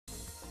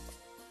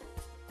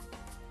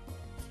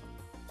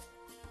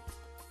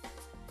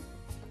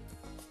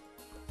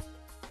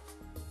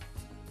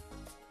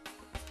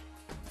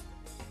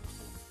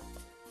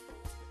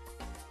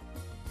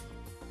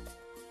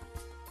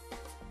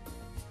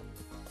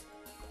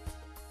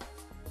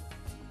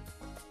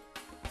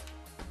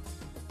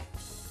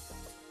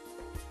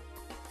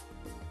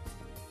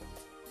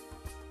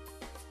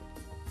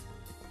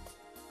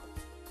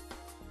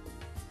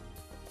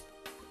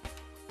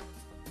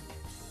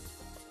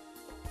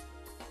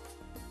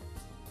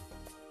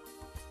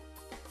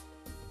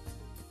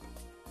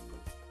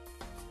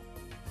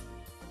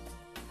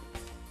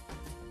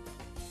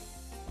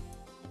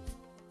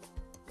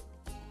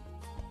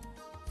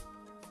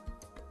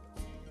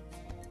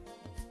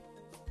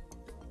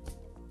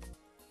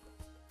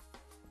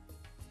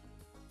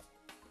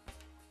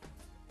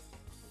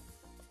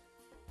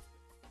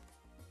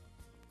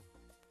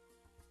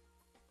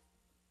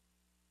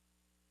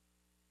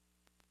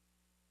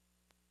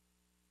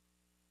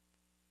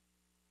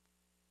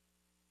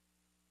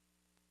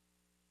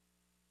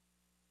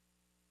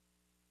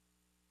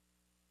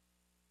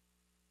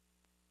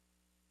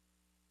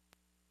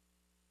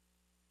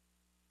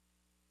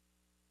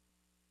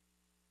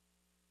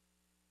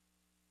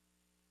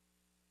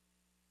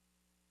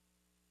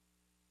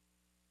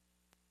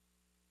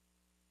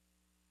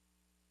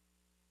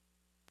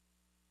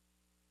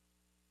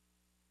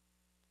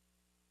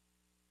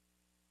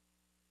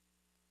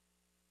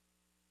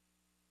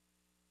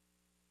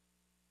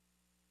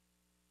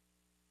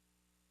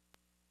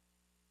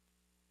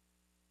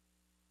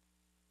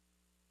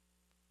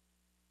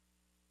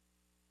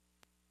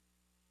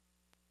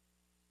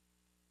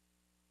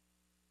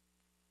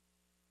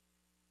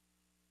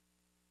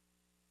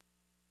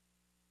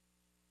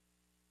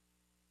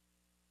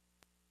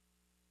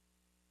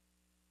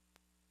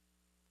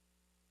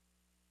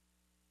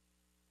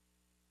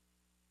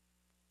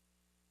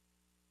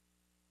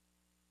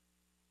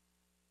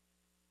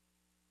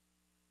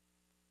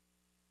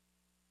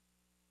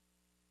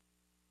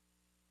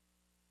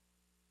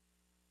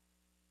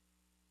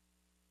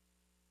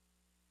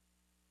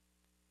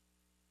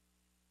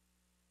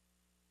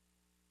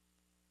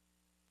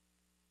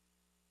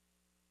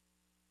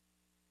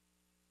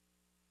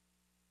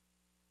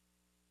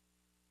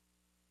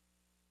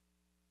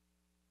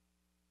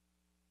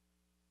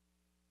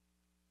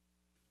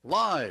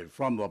Live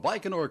from the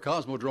Baikonur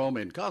Cosmodrome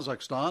in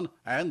Kazakhstan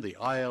and the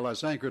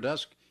ILS Anchor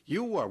Desk,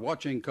 you are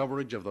watching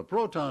coverage of the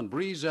Proton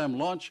Breeze M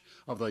launch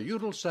of the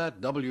Eutelsat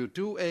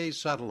W2A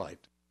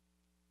satellite.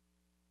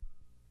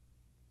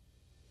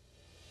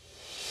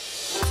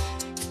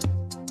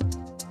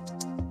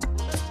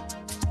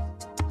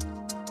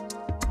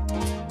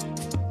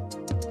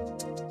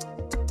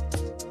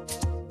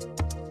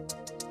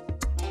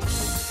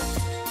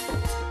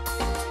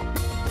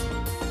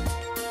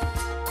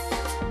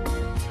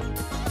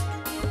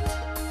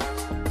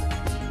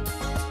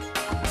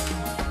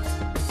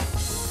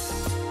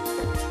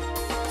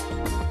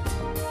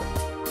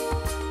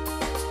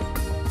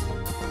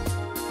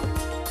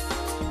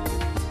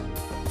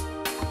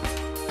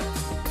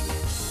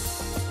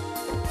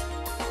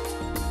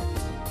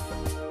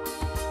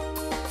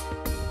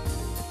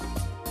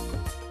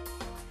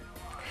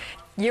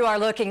 You are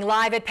looking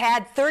live at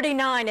pad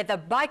 39 at the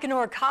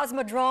Baikonur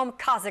Cosmodrome,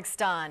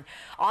 Kazakhstan.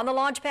 On the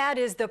launch pad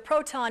is the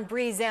Proton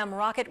Breeze M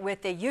rocket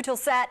with the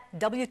Eutelsat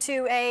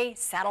W2A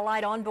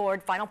satellite on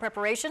board. Final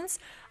preparations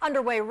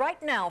underway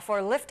right now for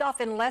liftoff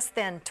in less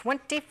than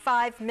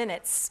 25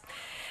 minutes.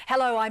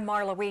 Hello, I'm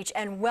Marla Weech,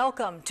 and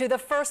welcome to the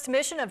first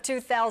mission of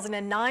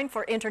 2009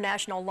 for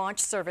International Launch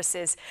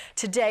Services.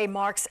 Today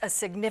marks a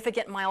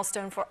significant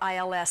milestone for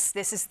ILS.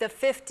 This is the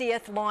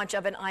 50th launch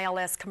of an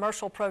ILS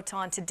commercial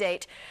Proton to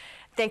date.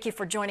 Thank you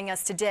for joining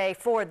us today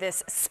for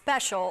this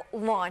special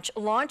launch.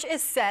 Launch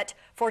is set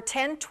for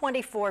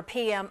 10:24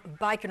 p.m.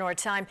 Baikonur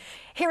time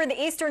here in the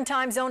Eastern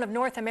Time Zone of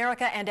North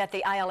America and at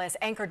the ILS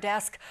Anchor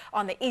Desk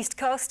on the East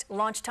Coast.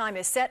 Launch time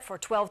is set for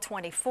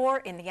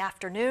 12:24 in the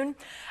afternoon.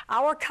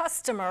 Our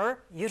customer,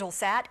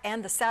 Eutelsat,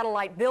 and the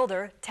satellite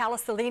builder,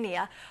 Thales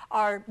Alenia,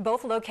 are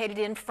both located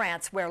in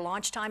France, where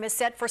launch time is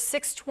set for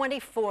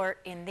 6:24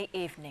 in the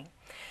evening.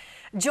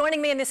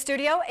 Joining me in the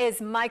studio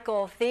is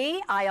Michael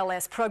Thie,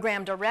 ILS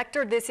Program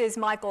Director. This is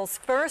Michael's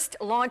first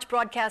launch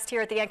broadcast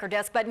here at the Anchor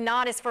Desk, but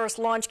not his first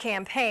launch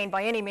campaign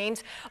by any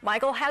means.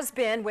 Michael has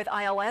been with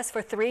ILS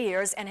for 3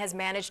 years and has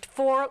managed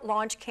 4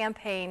 launch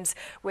campaigns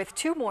with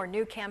 2 more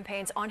new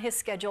campaigns on his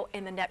schedule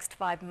in the next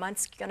 5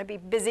 months. Going to be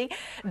busy.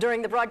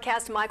 During the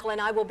broadcast, Michael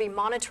and I will be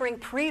monitoring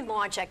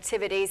pre-launch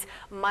activities.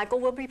 Michael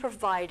will be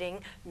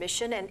providing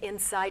mission and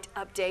insight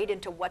update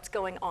into what's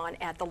going on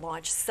at the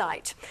launch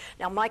site.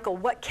 Now, Michael,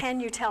 what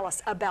can you tell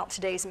us about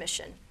today's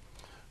mission?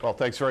 Well,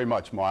 thanks very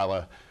much,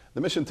 Marla.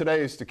 The mission today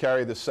is to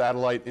carry the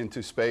satellite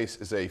into space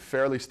is a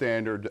fairly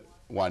standard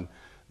one.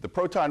 The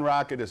Proton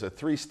rocket is a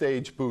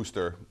 3-stage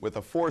booster with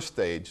a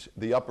 4th-stage,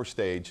 the upper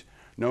stage,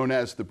 known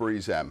as the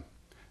Breeze M.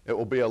 It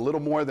will be a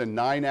little more than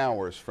 9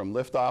 hours from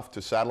liftoff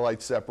to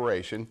satellite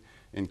separation,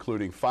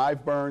 including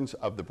 5 burns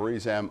of the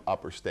Breeze M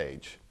upper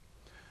stage.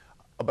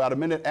 About a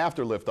minute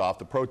after liftoff,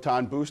 the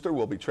Proton booster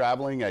will be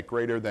traveling at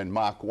greater than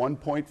Mach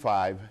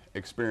 1.5,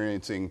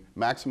 experiencing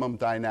maximum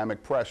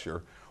dynamic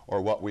pressure,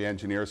 or what we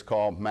engineers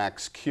call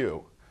max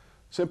Q.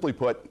 Simply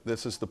put,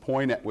 this is the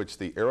point at which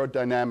the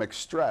aerodynamic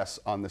stress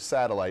on the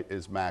satellite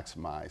is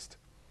maximized.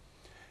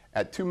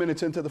 At 2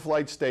 minutes into the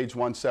flight, stage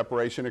 1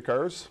 separation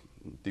occurs.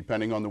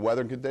 Depending on the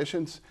weather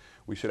conditions,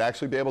 we should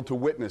actually be able to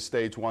witness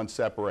stage 1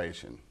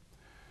 separation.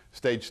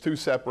 Stage 2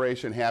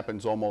 separation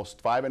happens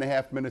almost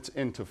 5.5 minutes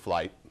into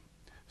flight.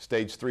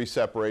 Stage 3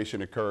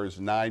 separation occurs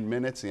 9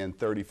 minutes and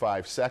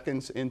 35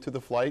 seconds into the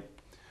flight,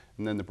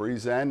 and then the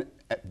Breeze M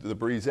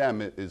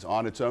is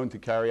on its own to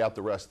carry out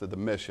the rest of the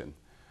mission.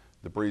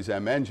 The Breeze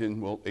M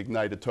engine will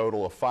ignite a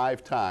total of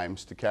 5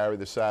 times to carry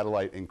the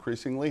satellite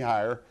increasingly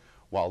higher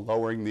while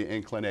lowering the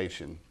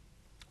inclination,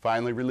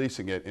 finally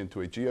releasing it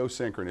into a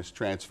geosynchronous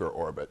transfer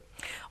orbit.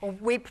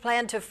 We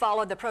plan to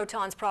follow the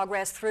Proton's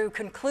progress through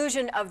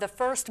conclusion of the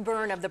first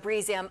burn of the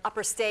Breeze M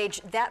upper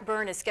stage. That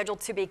burn is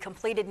scheduled to be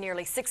completed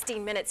nearly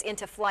 16 minutes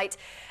into flight.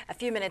 A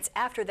few minutes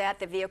after that,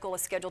 the vehicle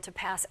is scheduled to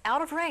pass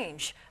out of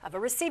range of a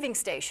receiving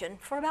station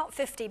for about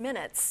 50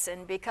 minutes.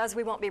 And because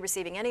we won't be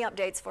receiving any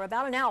updates for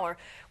about an hour,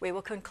 we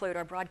will conclude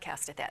our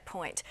broadcast at that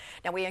point.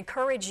 Now, we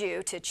encourage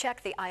you to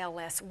check the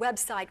ILS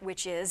website,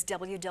 which is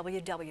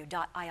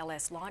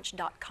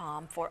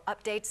www.ilslaunch.com, for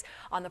updates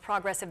on the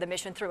progress of the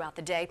mission throughout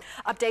the day.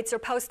 Updates are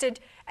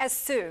posted as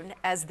soon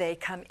as they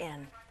come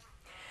in.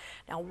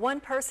 Now, one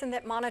person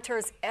that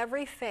monitors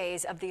every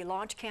phase of the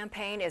launch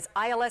campaign is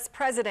ILS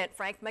President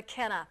Frank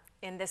McKenna.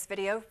 In this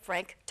video,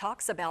 Frank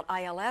talks about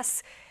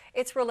ILS,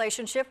 its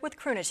relationship with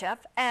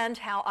Khrushchev, and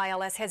how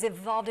ILS has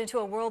evolved into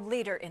a world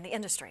leader in the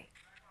industry.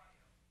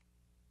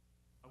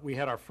 We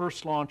had our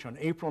first launch on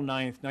April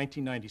 9th,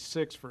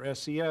 1996 for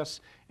SES,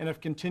 and have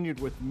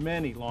continued with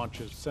many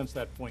launches since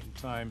that point in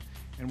time,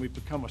 and we've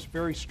become a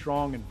very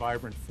strong and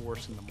vibrant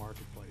force in the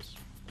marketplace.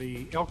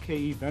 The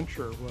LKE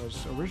venture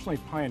was originally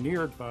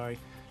pioneered by a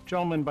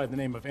gentleman by the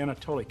name of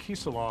Anatoly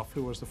Kiselov,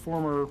 who was the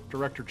former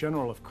Director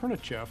General of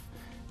Khrushchev,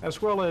 as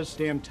well as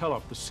Dan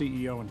Telep, the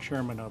CEO and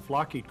Chairman of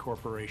Lockheed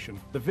Corporation.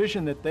 The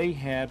vision that they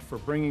had for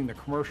bringing the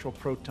commercial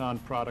Proton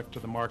product to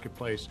the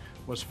marketplace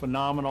was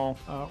phenomenal.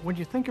 When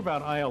you think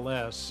about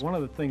ILS, one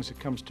of the things that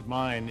comes to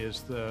mind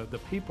is the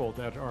people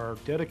that are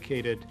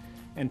dedicated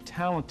and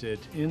talented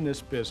in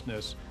this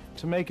business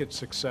to make it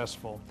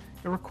successful.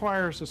 It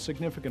requires a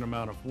significant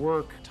amount of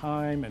work,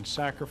 time, and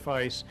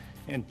sacrifice,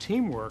 and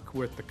teamwork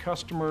with the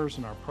customers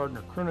and our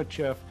partner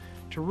Khrushchev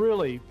to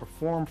really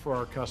perform for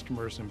our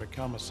customers and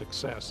become a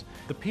success.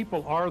 The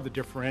people are the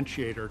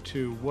differentiator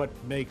to what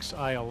makes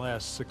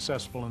ILS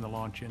successful in the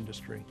launch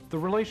industry. The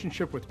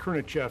relationship with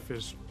Khrushchev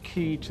is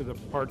key to the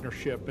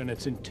partnership, and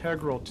it's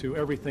integral to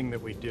everything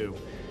that we do.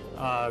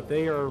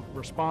 They are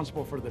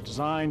responsible for the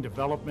design,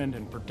 development,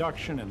 and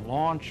production and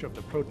launch of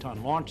the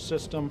Proton launch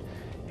system,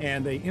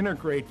 and they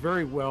integrate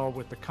very well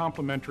with the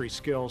complementary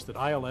skills that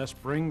ILS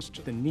brings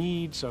to the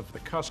needs of the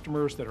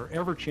customers that are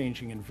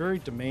ever-changing and very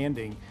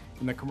demanding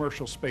in the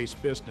commercial space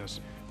business.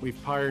 We've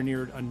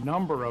pioneered a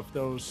number of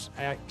those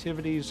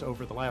activities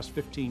over the last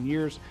 15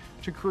 years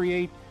to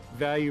create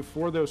value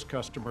for those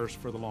customers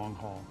for the long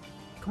haul.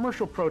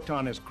 Commercial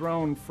Proton has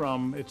grown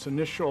from its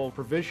initial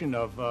provision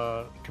of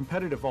a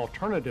competitive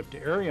alternative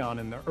to Ariane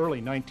in the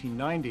early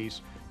 1990s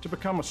to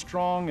become a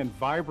strong and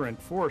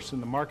vibrant force in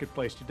the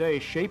marketplace today,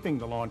 shaping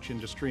the launch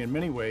industry in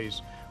many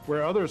ways.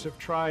 Where others have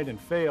tried and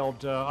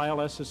failed,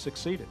 ILS has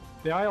succeeded.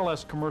 The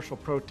ILS Commercial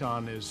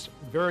Proton is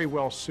very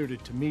well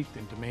suited to meet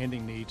the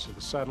demanding needs of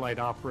the satellite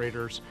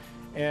operators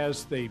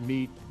as they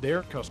meet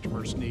their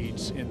customers'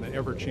 needs in the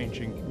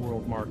ever-changing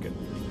world market.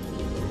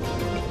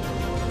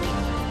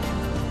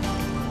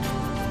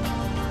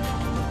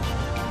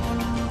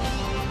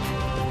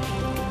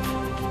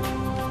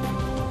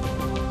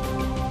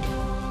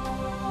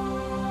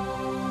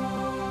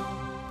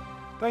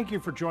 Thank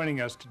you for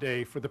joining us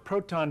today for the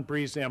Proton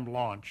BRIS-M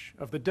launch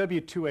of the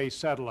W2A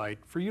satellite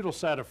for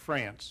Eutelsat of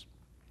France.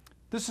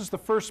 This is the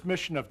first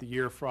mission of the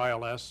year for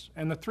ILS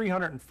and the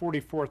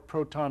 344th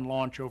Proton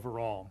launch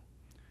overall.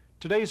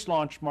 Today's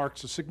launch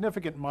marks a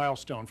significant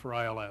milestone for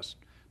ILS,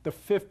 the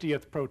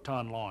 50th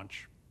Proton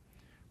launch.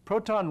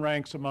 Proton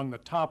ranks among the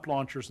top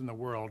launchers in the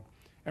world,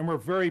 and we're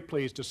very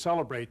pleased to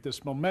celebrate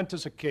this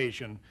momentous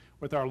occasion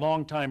with our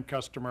longtime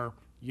customer,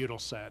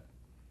 Eutelsat.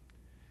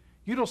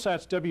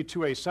 Eutelsat's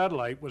W2A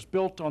satellite was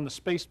built on the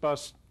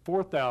Spacebus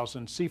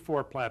 4000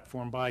 C4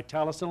 platform by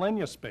Thales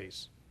Alenia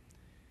Space.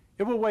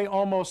 It will weigh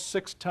almost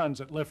 6 tons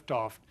at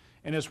liftoff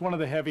and is one of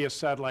the heaviest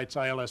satellites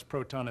ILS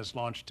Proton has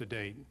launched to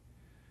date.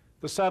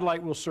 The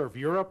satellite will serve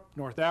Europe,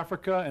 North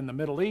Africa, and the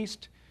Middle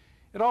East.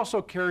 It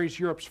also carries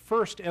Europe's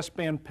first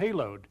S-band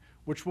payload,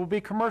 which will be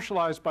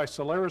commercialized by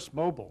Solaris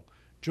Mobile,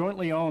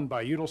 jointly owned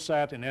by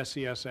Eutelsat and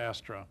SES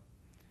Astra.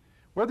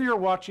 Whether you're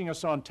watching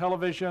us on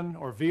television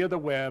or via the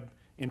web,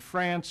 in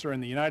France or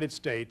in the United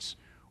States,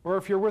 or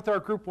if you're with our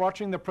group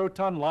watching the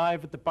Proton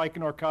live at the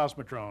Baikonur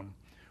Cosmodrome,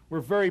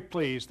 we're very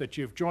pleased that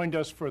you've joined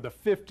us for the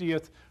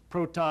 50th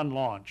Proton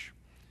launch.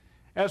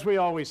 As we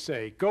always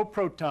say, go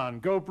Proton,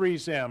 go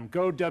BRIS-M,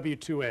 go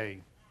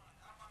W2A.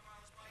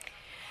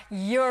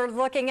 You're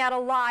looking at a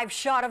live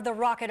shot of the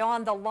rocket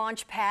on the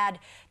launch pad.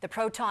 The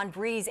Proton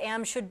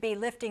BRIS-M should be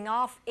lifting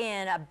off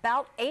in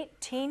about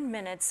 18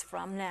 minutes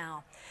from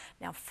now.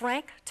 Now,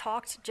 Frank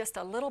talked just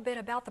a little bit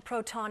about the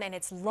Proton and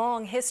its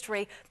long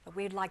history, but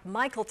we'd like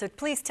Michael to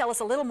please tell us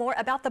a little more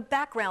about the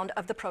background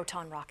of the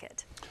Proton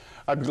rocket.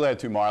 I'd be glad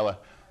to, Marla.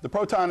 The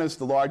Proton is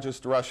the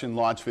largest Russian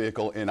launch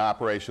vehicle in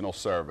operational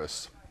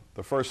service.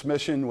 The first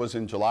mission was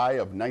in July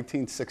of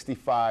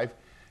 1965,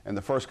 and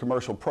the first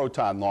commercial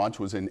Proton launch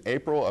was in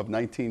April of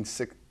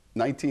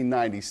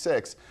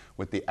 1996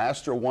 with the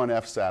Astra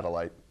 1F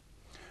satellite.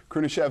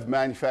 Khrushchev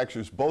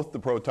manufactures both the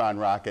Proton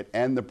rocket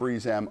and the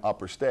BRIS-M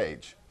upper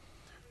stage.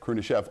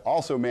 Khrushchev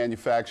also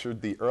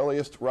manufactured the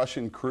earliest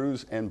Russian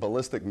cruise and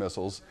ballistic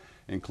missiles,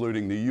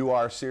 including the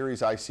UR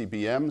series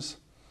ICBMs.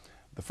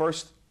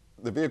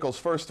 The vehicle's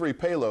first 3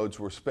 payloads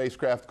were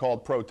spacecraft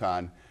called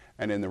Proton,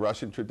 and in the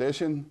Russian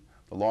tradition,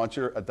 the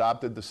launcher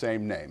adopted the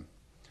same name.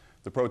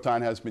 The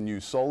Proton has been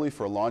used solely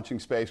for launching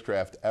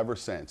spacecraft ever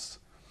since.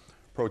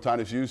 Proton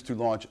is used to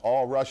launch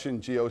all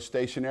Russian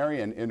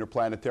geostationary and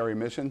interplanetary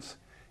missions,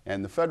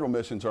 and the federal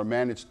missions are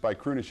managed by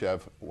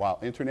Khrushchev, while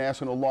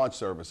International Launch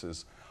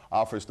Services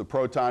offers the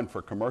Proton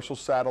for commercial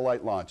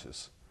satellite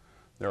launches.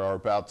 There are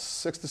about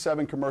 6 to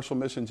 7 commercial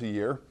missions a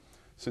year.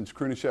 Since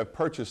Khrushchev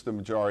purchased the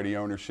majority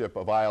ownership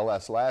of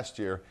ILS last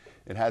year,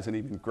 it has an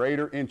even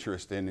greater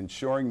interest in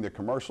ensuring the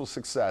commercial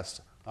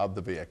success of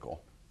the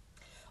vehicle.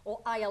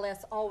 Well,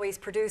 ILS always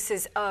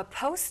produces a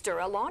poster,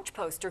 a launch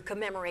poster,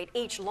 commemorate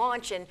each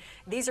launch, and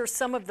these are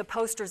some of the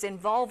posters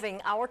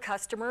involving our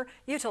customer,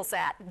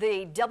 Eutelsat.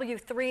 The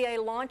W2A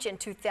launch in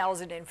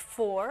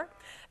 2004,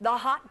 the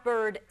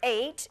Hotbird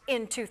 8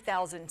 in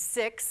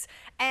 2006,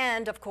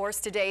 and of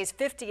course today's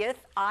 50th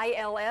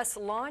ILS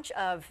launch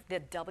of the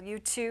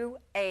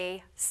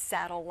W2A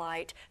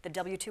satellite. The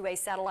W2A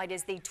satellite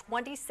is the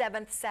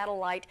 27th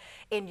satellite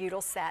in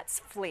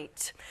Eutelsat's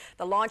fleet.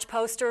 The launch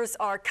posters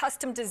are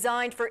custom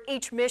designed for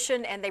each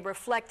mission, and they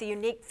reflect the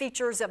unique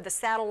features of the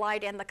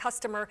satellite and the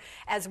customer,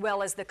 as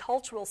well as the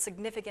cultural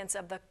significance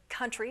of the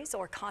countries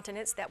or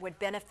continents that would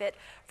benefit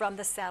from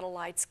the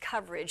satellite's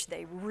coverage.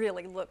 They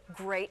really look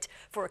great.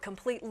 For a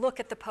complete look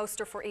at the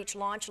poster for each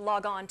launch,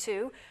 log on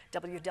to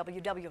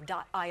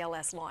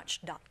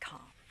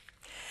www.ilslaunch.com.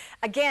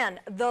 Again,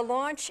 the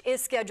launch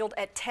is scheduled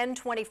at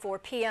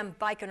 10:24 p.m.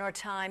 Baikonur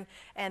time,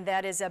 and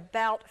that is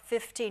about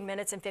 15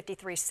 minutes and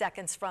 53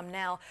 seconds from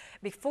now.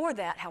 Before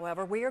that,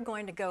 however, we are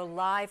going to go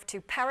live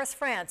to Paris,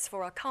 France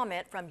for a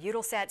comment from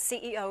Eutelsat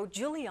CEO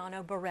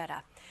Giuliano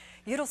Beretta.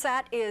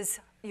 Eutelsat is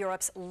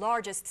Europe's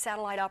largest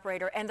satellite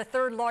operator and the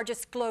third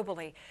largest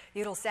globally.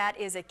 Eutelsat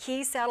is a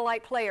key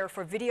satellite player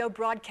for video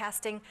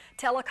broadcasting,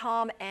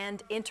 telecom,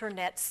 and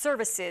internet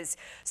services.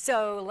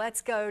 So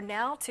let's go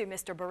now to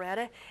Mr.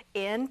 Beretta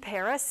in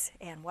Paris.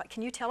 And what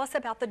can you tell us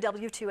about the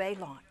W2A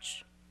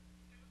launch?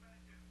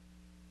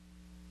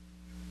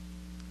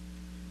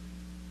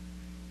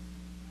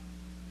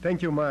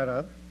 Thank you, Mara.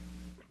 In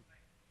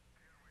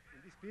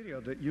this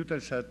period,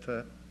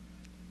 Eutelsat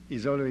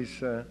is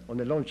always on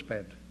the launch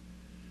pad.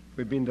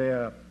 We've been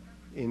there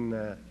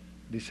in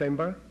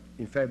December,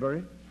 in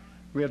February.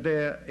 We are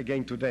there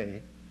again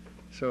today.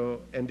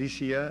 So, and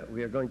this year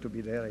we are going to be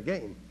there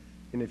again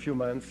in a few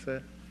months,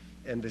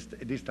 and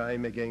this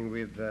time again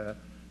with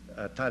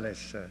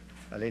Thales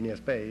Alenia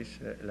Space,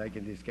 like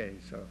in this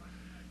case. So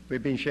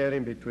we've been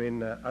sharing between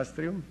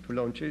Astrium, 2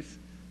 launches,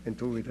 and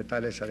 2 with the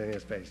Thales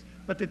Alenia Space.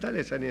 But the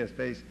Thales Alenia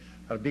Space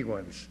are big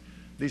ones.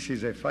 This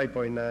is a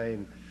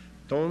 5.9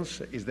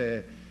 tons, is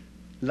the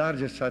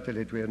largest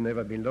satellite we have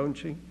never been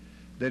launching.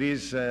 There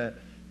is an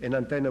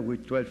antenna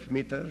with 12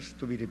 meters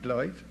to be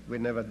deployed. We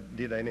never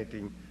did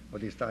anything of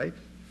this type.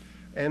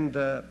 And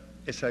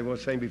as I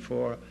was saying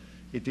before,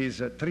 it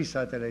is 3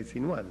 satellites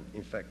in one,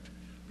 in fact,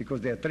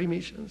 because there are 3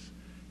 missions.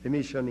 A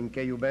mission in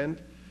Ku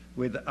band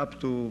with up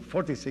to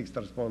 46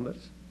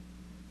 transponders,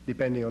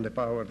 depending on the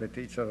power that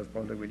each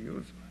transponder will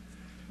use.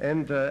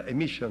 And a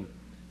mission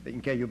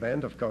in Ku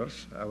band, of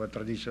course, our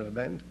traditional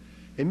band.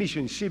 A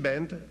mission in C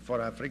band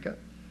for Africa.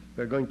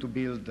 We're going to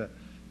build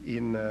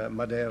in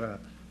Madeira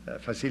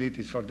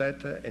facilities for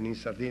that, and in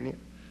Sardinia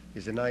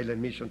is an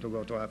island mission to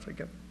go to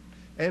Africa.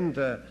 And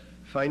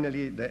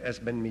finally, the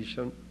S-band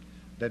mission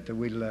that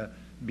will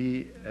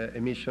be a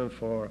mission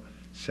for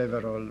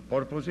several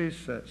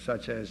purposes,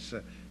 such as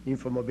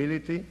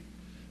infomobility,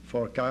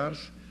 for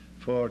cars,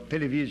 for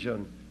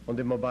television on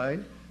the mobile,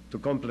 to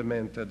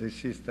complement the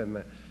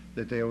system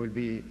that there will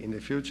be in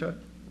the future.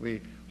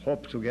 We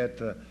hope to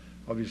get,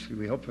 obviously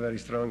we hope very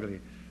strongly,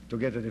 to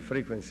get the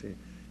frequency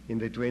in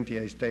the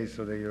 28 states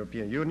of the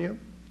European Union,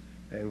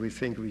 and we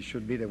think we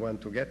should be the one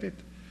to get it,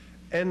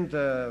 and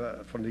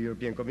from the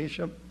European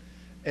Commission.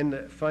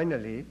 And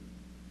finally,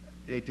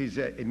 it is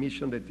a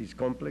mission that is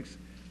complex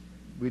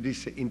with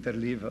this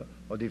interleave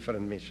of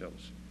different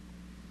missions.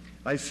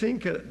 I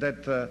think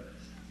that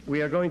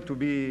we are going to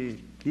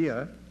be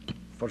here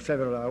for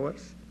several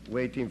hours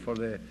waiting for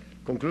the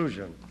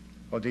conclusion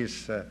of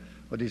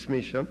this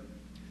mission,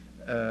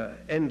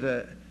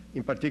 and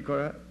in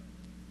particular,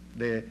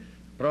 the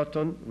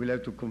Proton will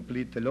have to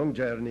complete a long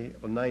journey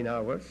of 9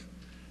 hours,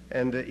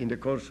 and in the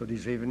course of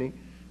this evening,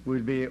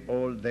 we'll be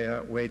all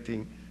there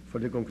waiting for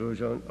the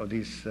conclusion of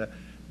this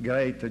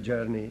great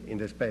journey in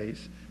the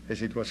space,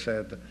 as it was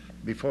said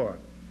before.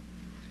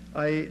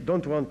 I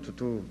don't want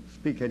to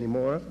speak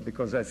anymore,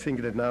 because I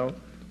think that now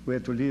we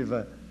have to leave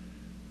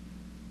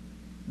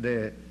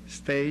the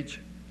stage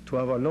to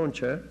our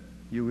launcher.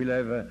 You will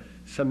have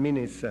some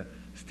minutes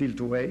still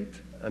to wait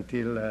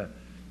until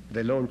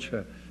the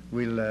launcher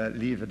will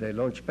leave the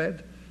launch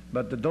pad,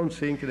 but don't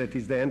think that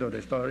is the end of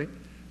the story.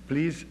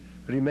 Please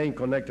remain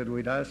connected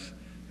with us,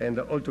 and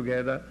all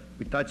together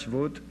we touch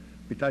wood,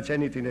 we touch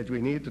anything that we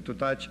need to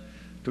touch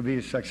to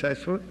be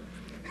successful,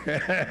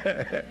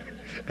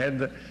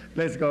 and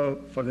let's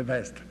go for the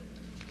best.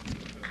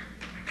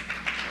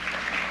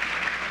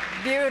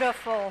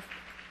 Beautiful.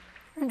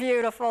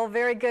 Beautiful.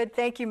 Very good.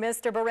 Thank you,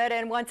 Mr. Beretta.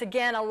 And once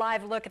again, a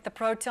live look at the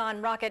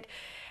Proton rocket.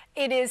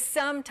 It is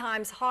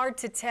sometimes hard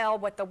to tell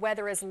what the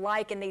weather is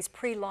like in these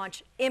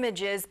pre-launch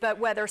images, but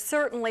weather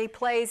certainly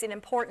plays an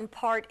important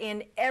part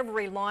in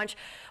every launch.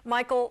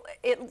 Michael,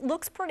 it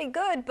looks pretty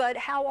good, but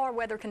how are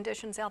weather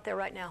conditions out there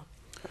right now?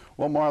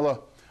 Well, Marla,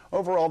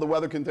 overall the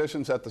weather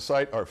conditions at the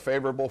site are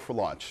favorable for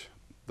launch.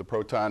 The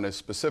Proton is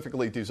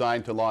specifically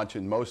designed to launch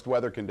in most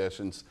weather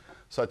conditions,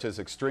 such as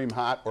extreme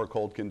hot or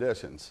cold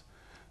conditions.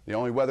 The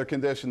only weather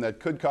condition that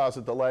could cause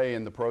a delay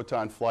in the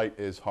Proton flight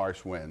is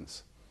harsh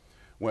winds.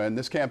 When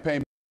this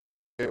campaign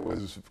began, it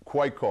was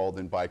quite cold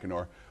in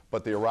Baikonur,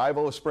 but the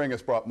arrival of spring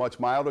has brought much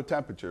milder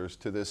temperatures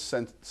to this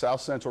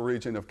south-central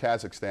region of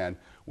Kazakhstan,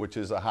 which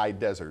is a high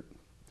desert.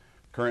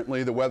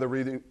 Currently, the weather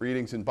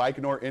readings in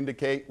Baikonur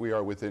indicate we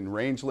are within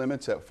range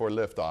limits for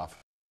liftoff.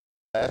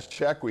 Last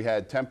check, we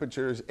had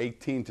temperatures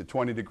 18 to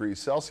 20 degrees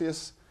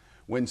Celsius,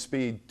 wind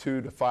speed 2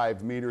 to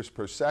 5 meters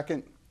per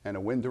second, and a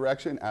wind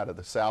direction out of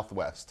the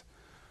southwest.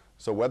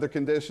 So weather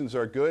conditions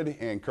are good,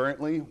 and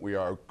currently we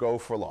are go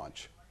for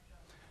launch.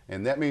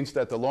 And that means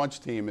that the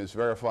launch team is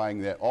verifying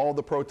that all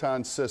the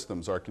Proton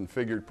systems are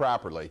configured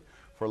properly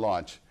for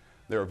launch.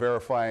 They're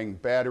verifying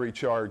battery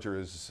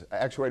chargers,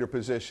 actuator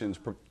positions,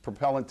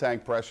 propellant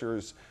tank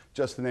pressures,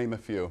 just to name a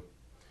few.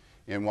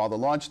 And while the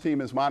launch team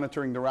is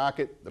monitoring the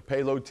rocket, the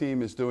payload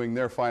team is doing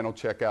their final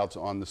checkouts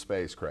on the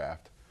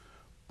spacecraft.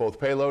 Both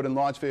payload and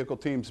launch vehicle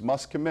teams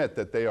must commit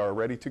that they are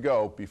ready to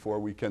go before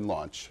we can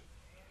launch.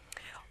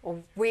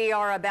 We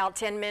are about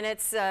 10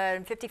 minutes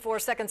and 54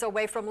 seconds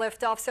away from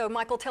liftoff. So,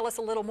 Michael, tell us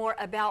a little more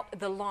about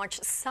the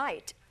launch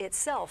site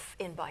itself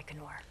in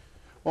Baikonur.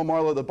 Well,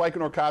 Marla, the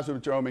Baikonur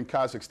Cosmodrome in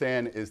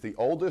Kazakhstan is the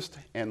oldest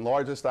and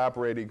largest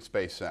operating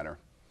space center.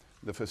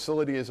 The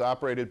facility is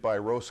operated by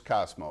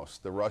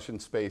Roscosmos, the Russian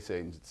space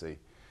agency,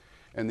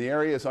 and the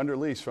area is under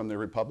lease from the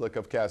Republic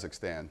of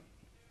Kazakhstan.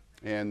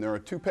 And there are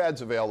 2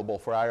 pads available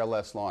for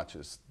ILS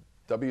launches.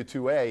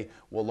 W2A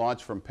will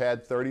launch from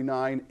pad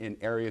 39 in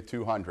area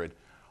 200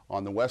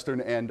 on the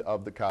western end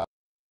of the cosmos.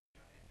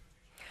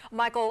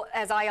 Michael,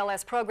 as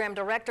ILS program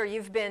director,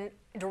 you've been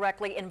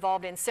directly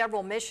involved in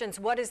several missions.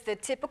 What is the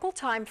typical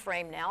time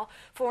frame now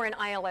for an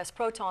ILS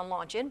Proton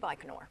launch in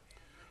Baikonur?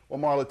 Well,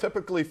 Marla,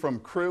 typically from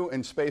crew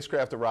and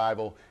spacecraft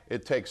arrival,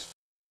 it takes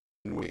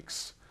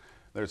weeks.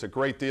 There's a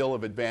great deal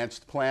of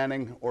advanced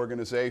planning,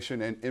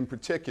 organization, and in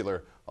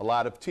particular, a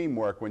lot of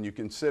teamwork when you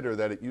consider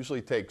that it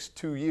usually takes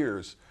 2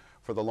 years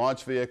for the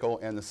launch vehicle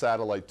and the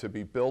satellite to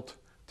be built,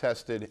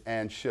 tested,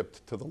 and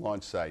shipped to the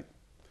launch site.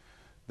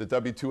 The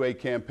W2A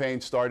campaign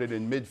started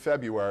in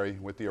mid-February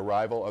with the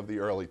arrival of the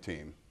early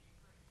team.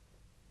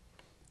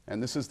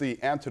 And this is the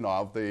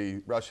Antonov,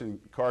 the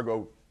Russian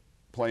cargo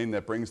plane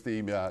that brings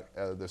the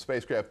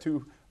spacecraft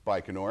to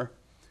Baikonur.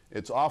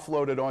 It's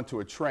offloaded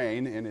onto a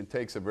train, and it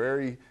takes a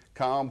very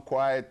calm,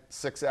 quiet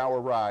 6-hour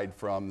ride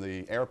from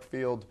the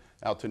airfield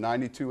out to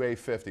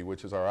 92A50,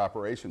 which is our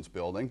operations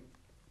building.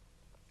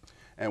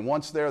 And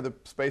once there, the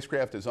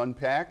spacecraft is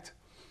unpacked,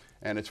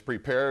 and it's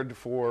prepared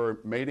for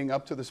mating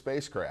up to the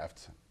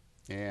spacecraft.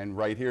 And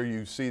right here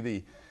you see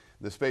the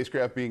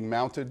spacecraft being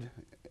mounted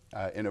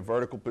in a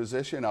vertical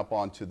position up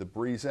onto the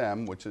Breeze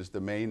M, which is the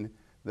main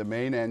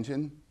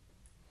engine.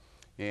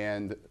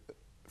 And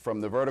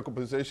from the vertical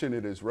position,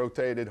 it is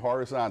rotated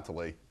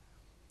horizontally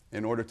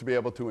in order to be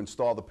able to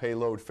install the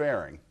payload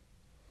fairing.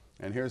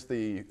 And here's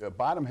the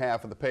bottom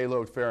half of the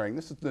payload fairing.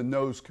 This is the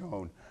nose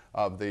cone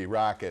of the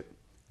rocket.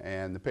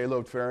 And the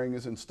payload fairing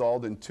is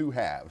installed in 2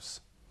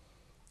 halves.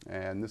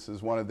 And this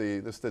is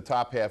this is the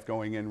top half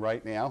going in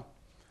right now.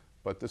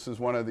 But this is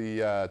one of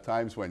the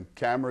times when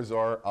cameras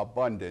are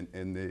abundant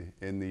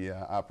in the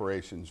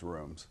operations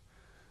rooms.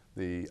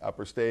 The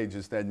upper stage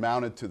is then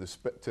mounted to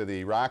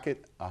the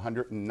rocket,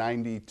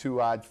 192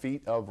 odd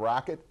feet of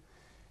rocket,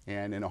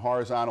 and in a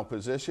horizontal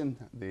position,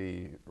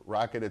 the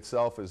rocket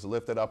itself is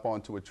lifted up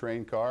onto a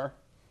train car,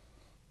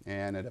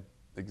 and at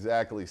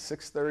exactly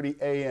 6:30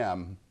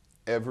 a.m.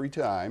 every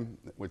time,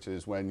 which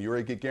is when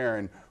Yuri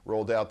Gagarin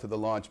rolled out to the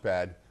launch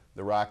pad,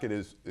 the rocket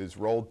is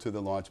rolled to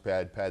the launch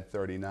pad, pad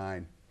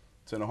 39.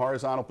 It's in a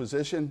horizontal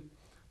position.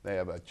 They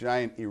have a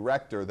giant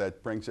erector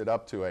that brings it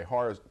up to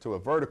a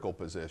vertical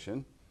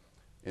position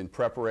in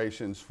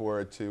preparations for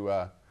it to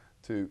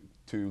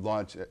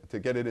launch, to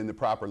get it in the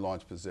proper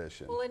launch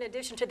position. Well, in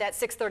addition to that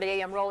 6:30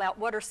 a.m. rollout,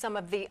 what are some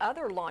of the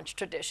other launch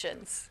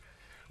traditions?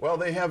 Well,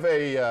 they have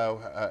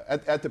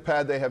at the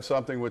pad they have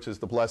something which is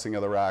the blessing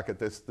of the rocket.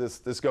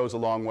 This goes a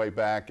long way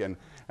back, and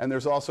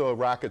there's also a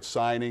rocket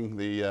signing.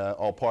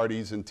 All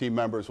parties and team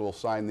members will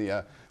sign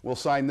the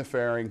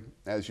fairing,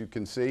 as you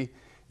can see.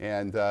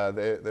 And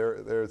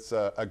there's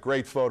a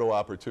great photo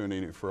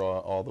opportunity for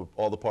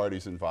all the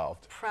parties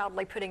involved.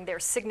 Proudly putting their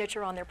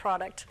signature on their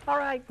product. All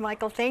right,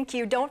 Michael, thank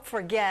you. Don't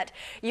forget,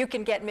 you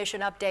can get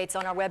mission updates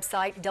on our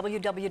website,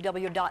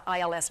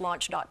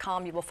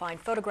 www.ilslaunch.com. You will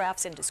find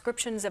photographs and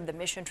descriptions of the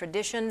mission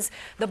traditions,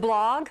 the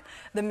blog,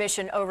 the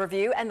mission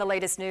overview, and the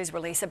latest news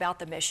release about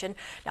the mission.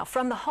 Now,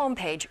 from the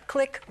homepage,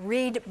 click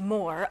Read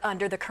More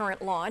under the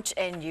current launch,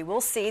 and you will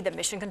see the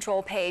mission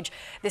control page.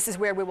 This is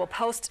where we will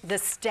post the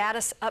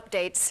status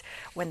updates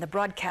when the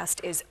broadcast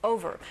is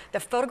over.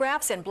 The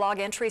photographs and blog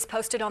entries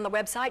posted on the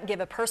website give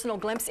a personal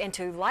glimpse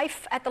into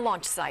life at the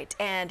launch site,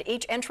 and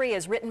each entry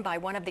is written by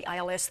one of the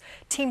ILS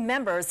team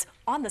members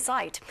on the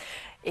site.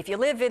 If you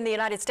live in the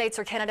United States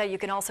or Canada, you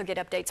can also get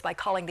updates by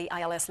calling the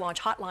ILS launch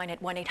hotline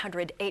at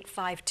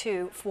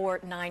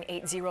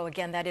 1-800-852-4980.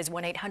 Again, that is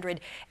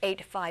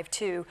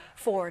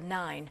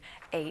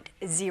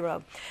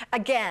 1-800-852-4980.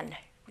 Again,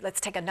 let's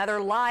take another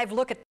live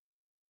look at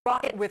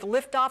rocket with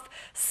liftoff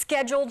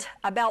scheduled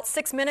about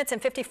 6 minutes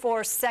and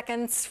 54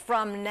 seconds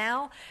from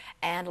now.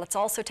 And let's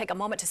also take a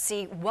moment to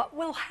see what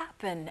will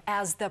happen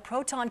as the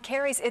Proton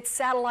carries its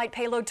satellite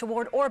payload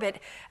toward orbit,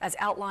 as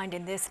outlined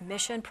in this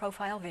mission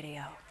profile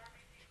video.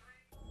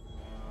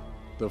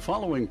 The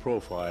following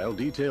profile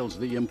details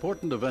the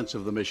important events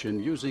of the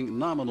mission using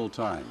nominal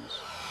times.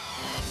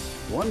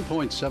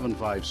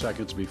 1.75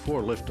 seconds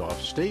before liftoff,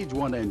 stage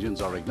 1 engines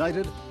are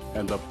ignited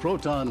and the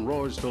Proton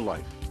roars to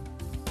life.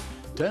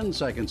 10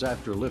 seconds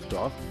after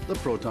liftoff, the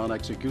Proton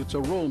executes a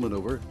roll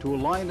maneuver to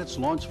align its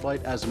launch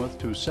flight azimuth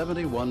to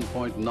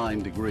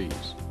 71.9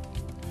 degrees.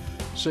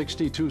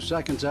 62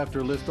 seconds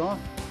after liftoff,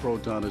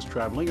 Proton is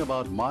traveling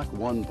about Mach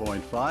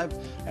 1.5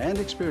 and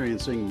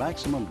experiencing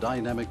maximum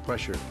dynamic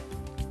pressure.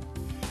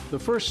 The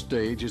first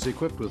stage is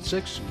equipped with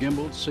 6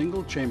 gimbaled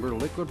single-chamber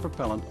liquid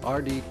propellant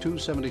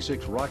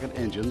RD-276 rocket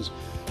engines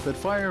that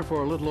fire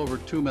for a little over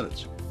 2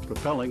 minutes,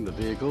 propelling the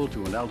vehicle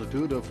to an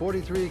altitude of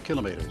 43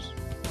 kilometers.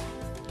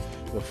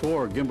 The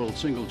 4 gimbal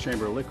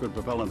single-chamber liquid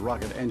propellant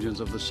rocket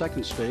engines of the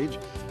second stage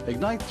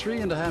ignite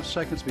 3.5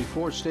 seconds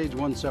before stage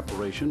 1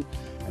 separation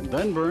and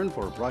then burn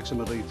for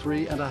approximately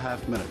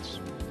 3.5 minutes.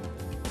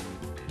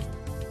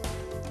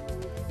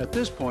 At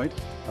this point,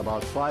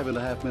 about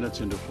 5.5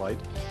 minutes into flight,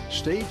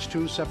 stage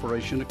 2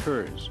 separation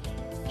occurs.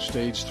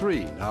 Stage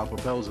 3 now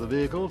propels the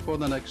vehicle for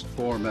the next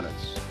 4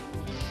 minutes.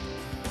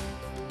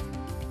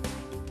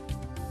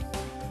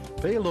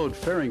 Payload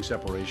fairing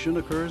separation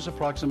occurs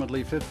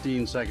approximately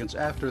 15 seconds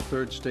after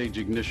third stage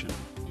ignition.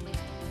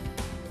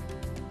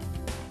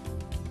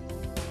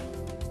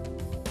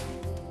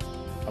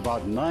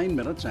 About 9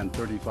 minutes and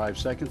 35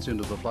 seconds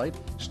into the flight,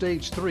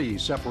 stage 3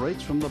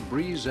 separates from the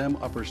Breeze-M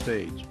upper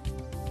stage.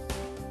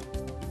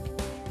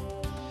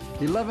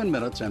 11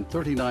 minutes and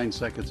 39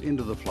 seconds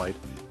into the flight,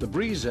 the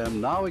Breeze-M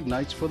now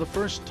ignites for the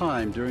first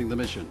time during the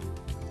mission.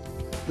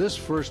 This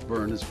first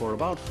burn is for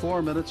about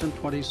 4 minutes and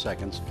 20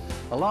 seconds,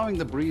 allowing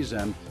the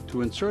Breeze-M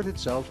to insert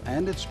itself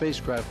and its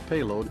spacecraft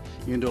payload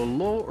into a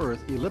low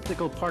Earth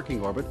elliptical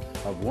parking orbit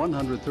of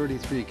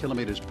 133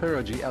 kilometers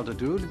perigee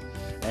altitude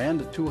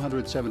and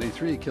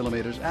 273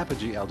 kilometers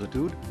apogee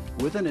altitude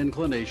with an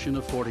inclination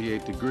of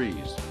 48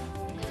 degrees.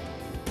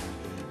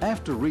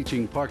 After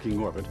reaching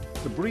parking orbit,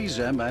 the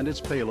Breeze-M and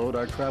its payload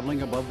are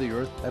traveling above the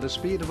Earth at a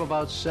speed of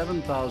about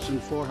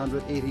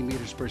 7,480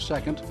 meters per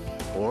second,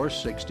 or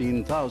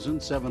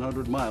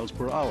 16,700 miles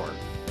per hour.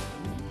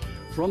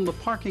 From the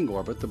parking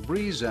orbit, the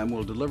Breeze-M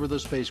will deliver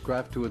the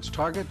spacecraft to its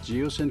target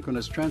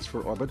geosynchronous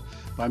transfer orbit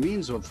by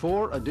means of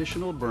 4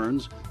 additional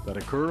burns that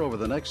occur over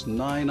the next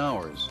 9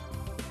 hours.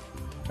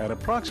 At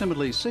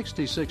approximately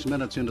 66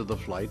 minutes into the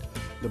flight,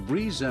 the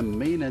Breeze-M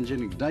main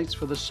engine ignites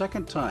for the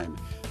second time,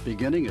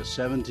 beginning a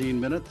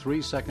 17-minute,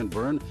 3-second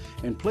burn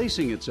and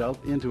placing itself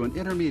into an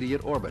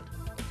intermediate orbit.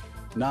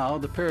 Now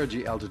the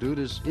perigee altitude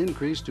is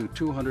increased to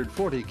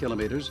 240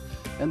 kilometers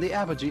and the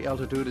apogee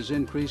altitude is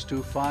increased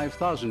to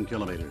 5,000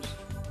 kilometers.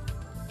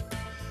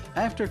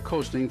 After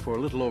coasting for a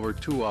little over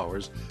 2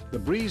 hours, the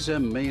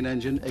Breeze-M main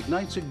engine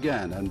ignites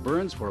again and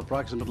burns for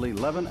approximately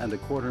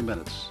 11.25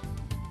 minutes.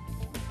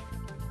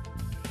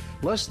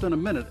 Less than a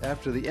minute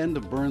after the end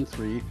of burn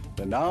 3,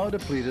 the now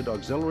depleted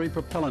auxiliary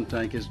propellant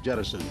tank is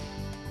jettisoned.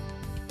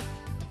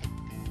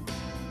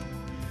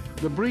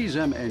 The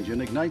Breeze-M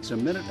engine ignites a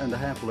minute and a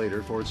half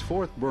later for its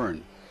 4th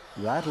burn.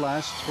 That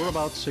lasts for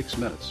about 6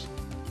 minutes.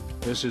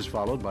 This is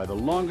followed by the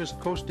longest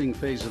coasting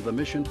phase of the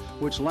mission,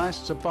 which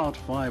lasts about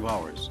 5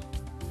 hours.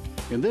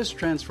 In this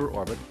transfer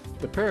orbit,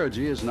 the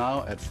perigee is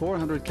now at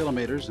 400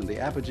 kilometers and the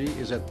apogee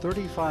is at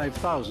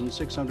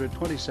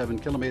 35,627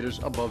 kilometers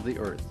above the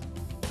Earth.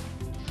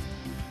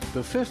 The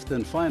 5th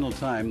and final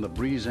time the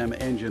Breeze-M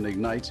engine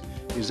ignites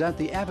is at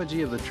the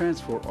apogee of the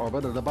transfer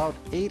orbit at about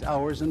 8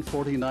 hours and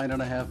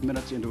 49.5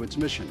 minutes into its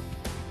mission.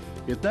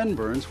 It then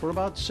burns for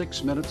about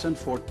 6 minutes and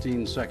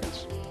 14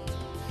 seconds.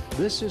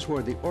 This is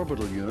where the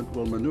orbital unit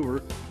will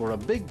maneuver for a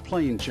big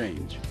plane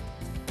change.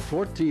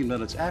 14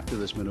 minutes after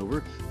this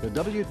maneuver, the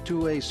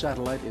W2A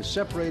satellite is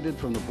separated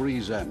from the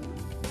Breeze-M.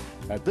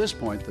 At this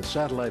point, the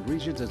satellite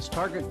reaches its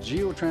target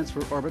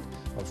geotransfer orbit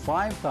of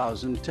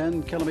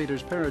 5,010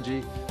 kilometers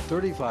perigee,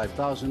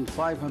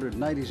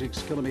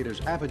 35,596 kilometers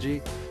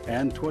apogee,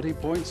 and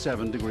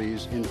 20.7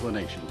 degrees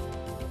inclination.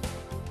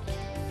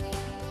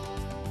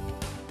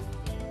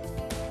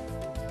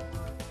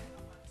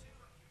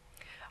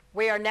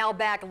 We are now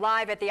back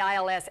live at the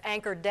ILS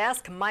anchor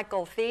desk.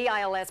 Michael Thie,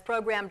 ILS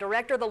Program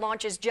Director. The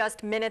launch is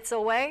just minutes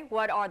away.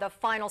 What are the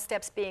final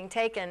steps being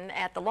taken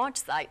at the launch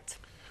site?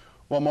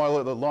 Well,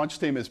 Marla, the launch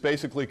team is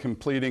basically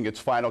completing its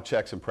final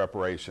checks and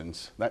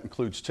preparations. That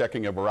includes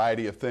checking a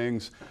variety of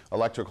things: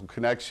 electrical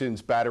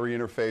connections, battery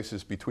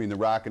interfaces between the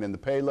rocket and the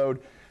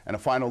payload, and a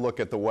final look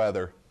at the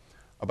weather.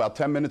 About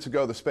 10 minutes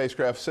ago, the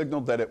spacecraft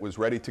signaled that it was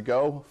ready to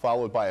go,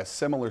 followed by a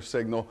similar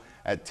signal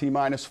at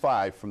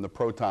T-5 from the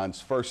Proton's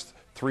first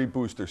 3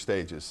 booster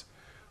stages.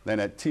 Then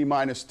at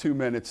T-2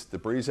 minutes, the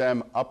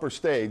Breeze-M upper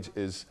stage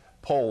is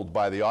polled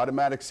by the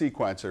automatic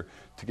sequencer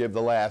to give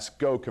the last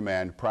go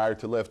command prior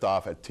to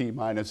liftoff at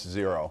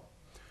T-0.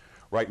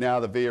 Right now,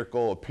 the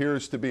vehicle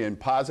appears to be in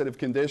positive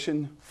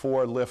condition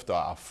for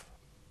liftoff.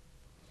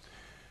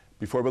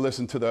 Before we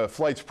listen to the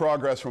flight's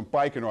progress from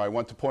Baikonur, I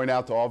want to point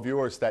out to all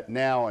viewers that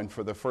now and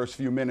for the first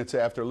few minutes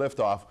after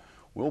liftoff,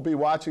 we'll be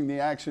watching the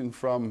action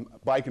from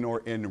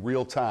Baikonur in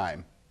real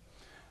time.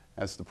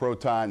 As the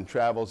Proton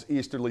travels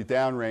easterly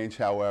downrange,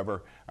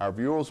 however, our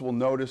viewers will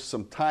notice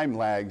some time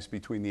lags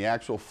between the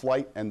actual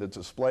flight and the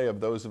display of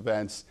those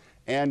events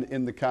and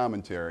in the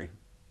commentary.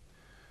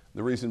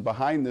 The reason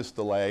behind this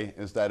delay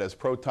is that as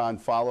Proton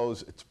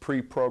follows its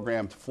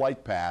pre-programmed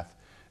flight path,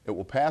 it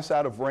will pass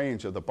out of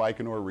range of the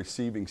Baikonur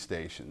receiving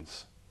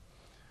stations.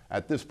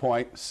 At this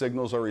point,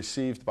 signals are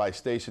received by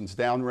stations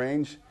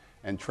downrange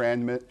and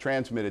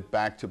transmitted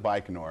back to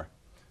Baikonur.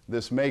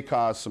 This may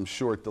cause some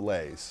short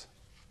delays.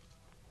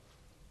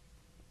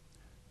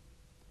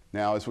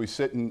 Now, as we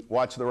sit and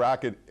watch the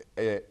rocket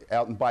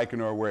out in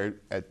Baikonur, we're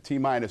at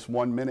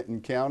T-1 minute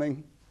and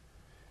counting,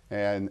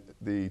 And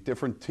the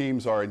different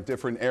teams are in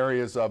different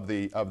areas of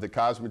the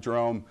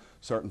Cosmodrome.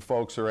 Certain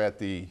folks are at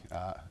the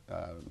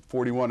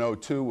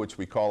 4102, which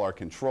we call our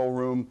control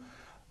room.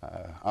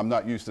 I'm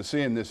not used to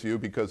seeing this view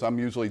because I'm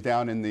usually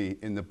down in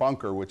the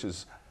bunker, which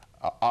is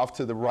off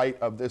to the right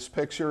of this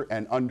picture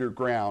and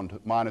underground,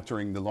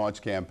 monitoring the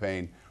launch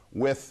campaign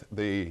with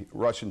the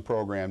Russian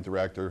program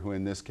director, who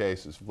in this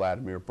case is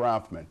Vladimir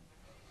Bronfman.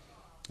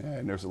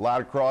 And there's a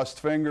lot of crossed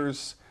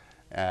fingers.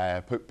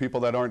 People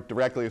that aren't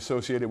directly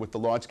associated with the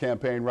launch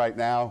campaign right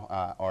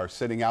now are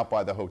sitting out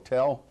by the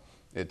hotel.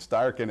 It's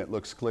dark and it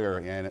looks clear,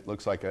 and it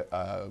looks like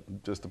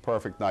just a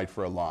perfect night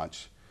for a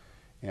launch.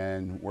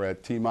 And we're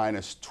at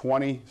T-minus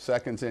 20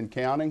 seconds and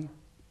counting.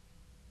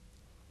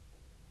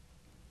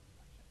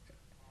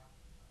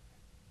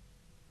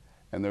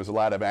 And there's a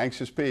lot of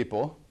anxious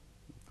people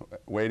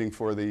waiting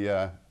for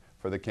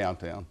the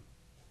countdown.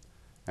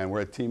 And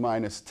we're at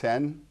T-minus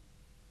 10.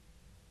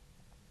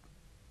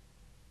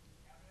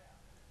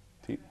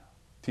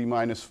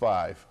 T-minus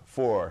 5,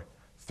 4,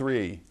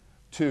 3,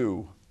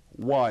 2,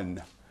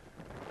 1.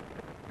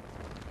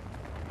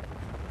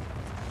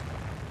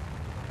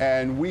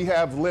 And we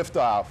have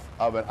liftoff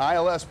of an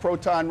ILS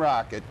Proton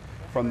rocket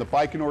from the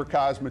Baikonur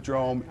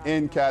Cosmodrome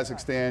in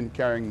Kazakhstan,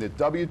 carrying the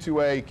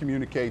W2A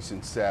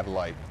communications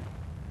satellite.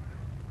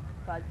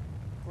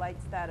 Flight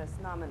status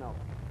nominal.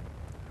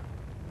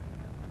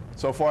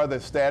 So far, the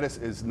status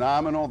is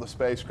nominal. The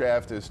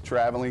spacecraft is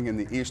traveling in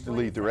the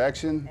easterly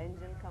direction.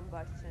 Engine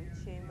combustion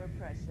chamber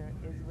pressure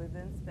is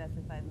within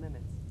specified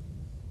limits.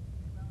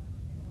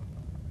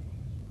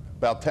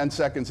 About 10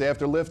 seconds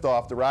after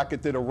liftoff, the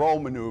rocket did a roll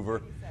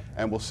maneuver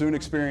and will soon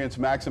experience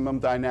maximum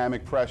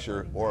dynamic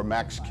pressure, or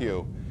max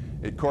Q.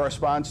 It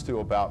corresponds to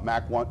about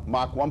Mach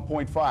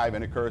 1.5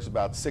 and occurs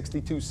about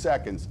 62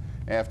 seconds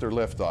after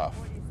liftoff.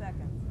 40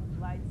 seconds.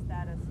 Flight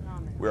status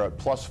nominal. We're at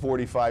plus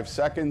 45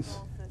 seconds,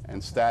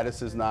 and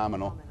status is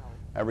nominal.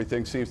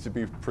 Everything seems to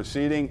be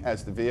proceeding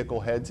as the vehicle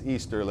heads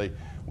easterly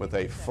with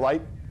a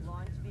flight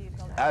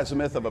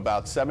azimuth of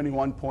about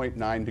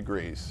 71.9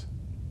 degrees.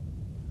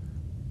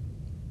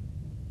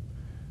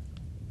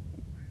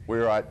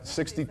 We're at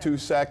 62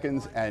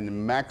 seconds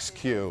and max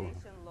Q.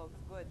 Looks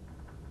good.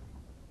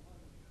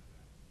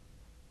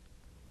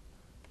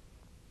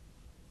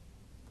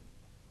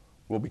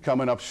 We'll be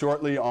coming up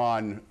shortly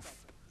on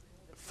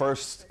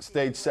first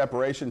stage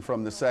separation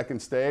from the second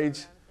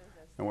stage,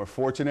 and we're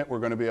fortunate we're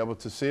going to be able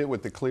to see it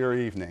with the clear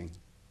evening.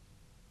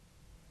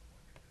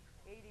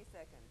 80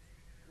 seconds.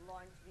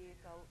 Launch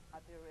vehicle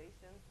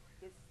operation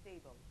is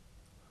stable.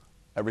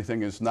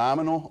 Everything is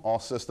nominal. All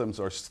systems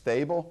are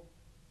stable.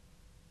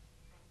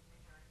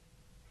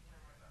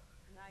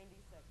 90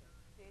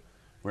 seconds.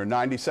 We're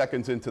 90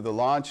 seconds into the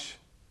launch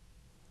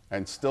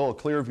and still a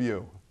clear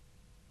view.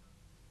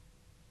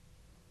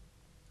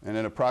 And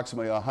in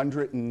approximately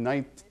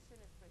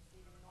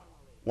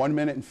 1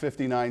 minute and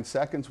 59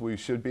 seconds, we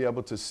should be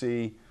able to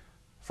see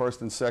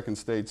first and second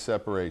stage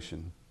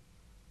separation.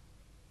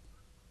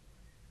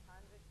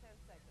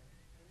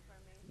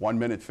 1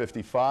 minute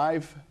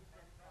 55.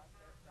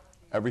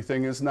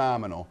 Everything is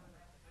nominal.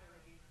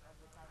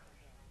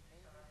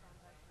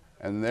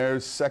 And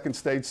there's second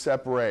stage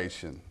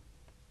separation.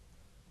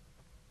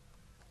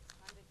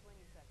 120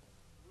 seconds.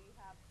 We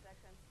have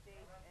second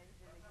stage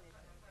engine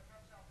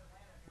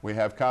ignition. We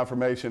have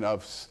confirmation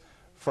of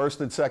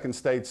first and second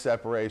stage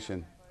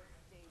separation.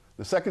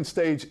 The second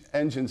stage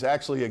engines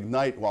actually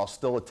ignite while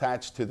still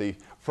attached to the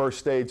first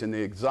stage, and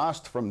the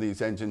exhaust from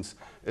these engines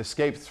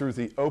escape through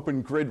the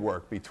open grid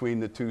work between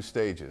the two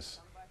stages.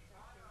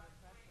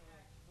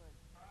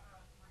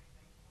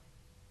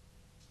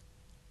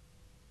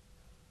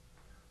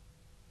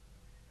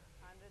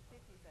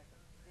 150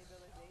 seconds.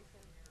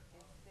 Stabilization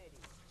is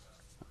steady.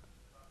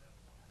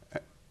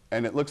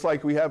 And it looks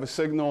like we have a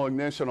signal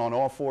ignition on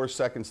all 4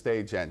 second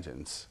stage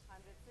engines.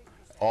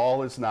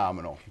 All is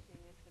nominal.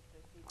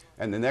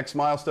 And the next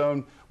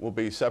milestone will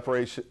be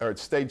separation, or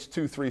stage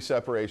 2-3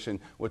 separation,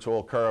 which will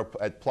occur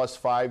at plus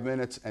 5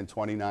 minutes and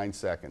 29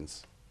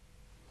 seconds.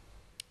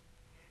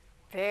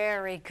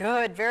 Very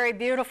good, very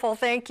beautiful.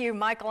 Thank you,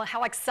 Michael.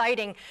 How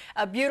exciting.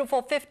 A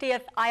beautiful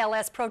 50th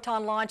ILS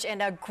Proton launch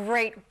and a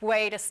great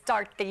way to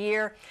start the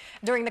year.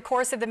 During the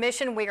course of the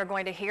mission, we are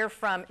going to hear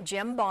from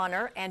Jim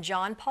Bonner and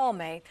John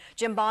Palme.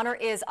 Jim Bonner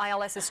is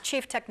ILS's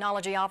Chief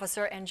Technology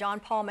Officer, and John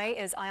Palme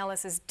is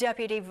ILS's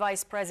Deputy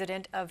Vice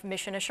President of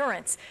Mission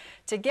Assurance.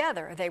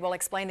 Together, they will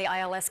explain the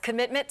ILS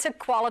commitment to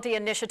quality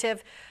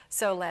initiative.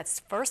 So let's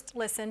first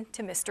listen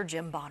to Mr.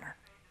 Jim Bonner.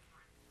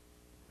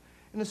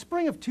 In the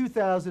spring of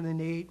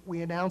 2008,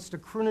 we announced a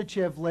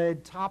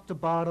Krunichev-led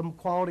top-to-bottom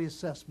quality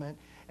assessment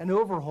and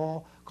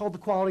overhaul called the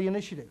Quality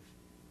Initiative.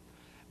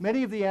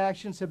 Many of the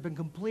actions have been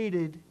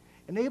completed,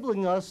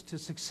 enabling us to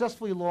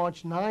successfully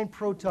launch 9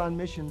 Proton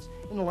missions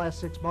in the last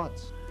 6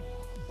 months.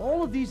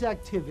 All of these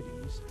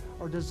activities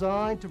are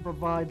designed to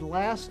provide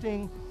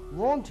lasting,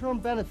 long-term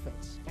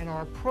benefits and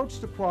our approach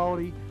to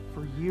quality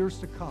for years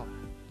to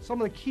come. Some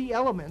of the key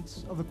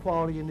elements of the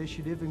Quality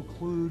Initiative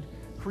include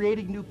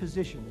creating new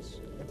positions,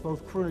 at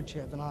both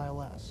Khrushchev and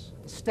ILS,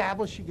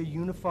 establishing a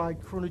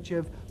unified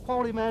Khrushchev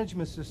quality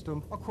management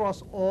system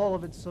across all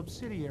of its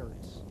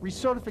subsidiaries,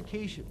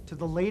 recertification to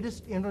the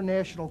latest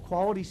international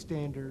quality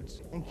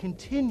standards, and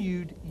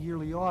continued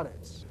yearly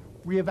audits,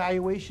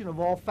 reevaluation of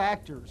all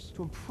factors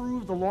to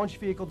improve the launch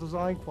vehicle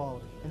design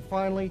quality, and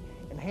finally,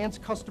 enhance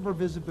customer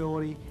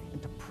visibility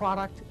into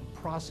product and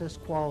process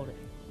quality.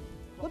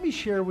 Let me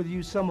share with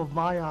you some of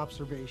my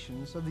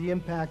observations of the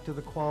impact of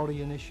the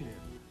quality initiative.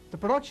 The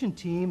production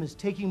team is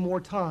taking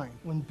more time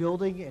when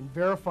building and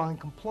verifying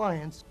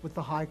compliance with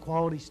the high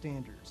quality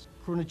standards.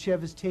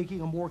 Khrushchev is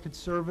taking a more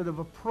conservative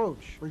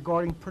approach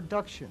regarding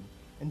production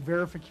and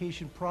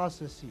verification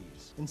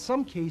processes. In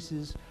some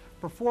cases,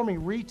 performing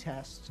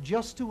retests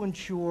just to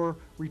ensure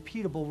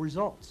repeatable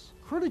results.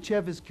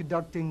 Khrushchev is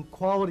conducting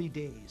quality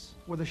days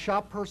where the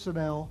shop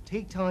personnel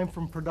take time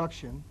from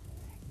production,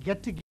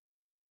 get together,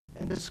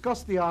 and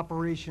discuss the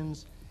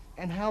operations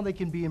and how they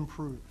can be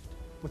improved.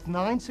 With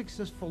 9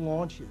 successful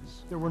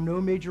launches, there were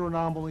no major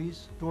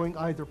anomalies during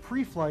either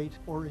pre-flight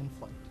or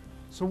in-flight.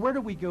 So where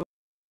do we go?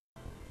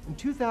 In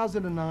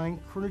 2009,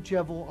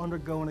 Khrushchev will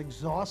undergo an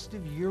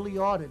exhaustive yearly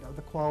audit of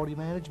the quality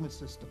management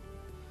system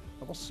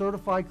that will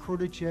certify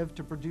Khrushchev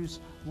to produce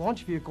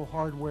launch vehicle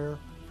hardware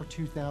for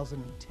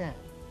 2010.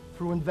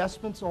 Through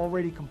investments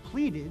already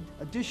completed,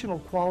 additional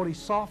quality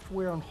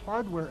software and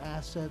hardware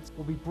assets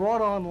will be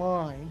brought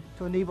online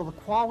to enable the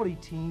quality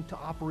team to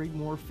operate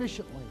more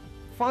efficiently.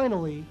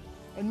 Finally,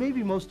 and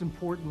maybe most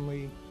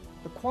importantly,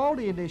 the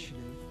quality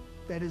initiative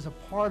that is a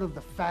part of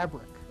the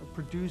fabric of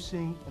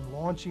producing and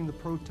launching the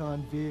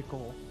Proton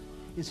vehicle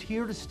is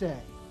here to stay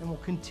and will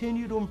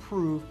continue to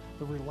improve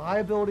the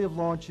reliability of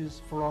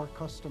launches for our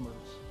customers.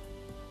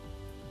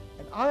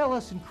 At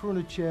ILS and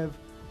Khrushchev,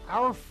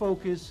 our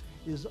focus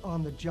is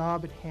on the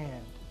job at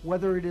hand.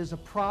 Whether it is a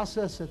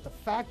process at the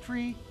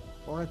factory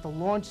or at the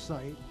launch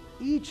site,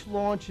 each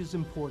launch is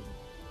important,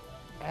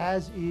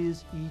 as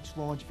is each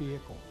launch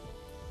vehicle.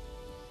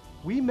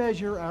 We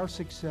measure our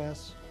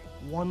success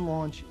one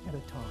launch at a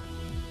time.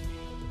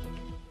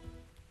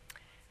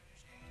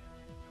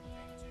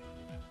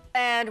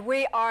 And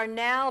we are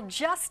now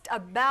just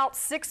about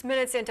 6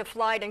 minutes into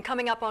flight and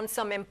coming up on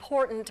some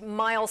important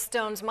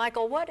milestones.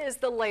 Michael, what is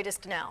the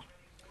latest now?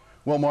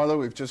 Well, Marla,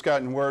 we've just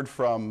gotten word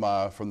from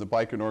the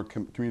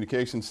Baikonur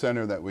Communications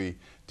Center that we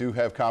do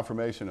have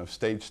confirmation of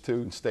Stage 2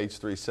 and Stage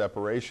 3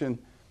 separation,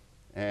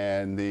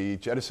 and the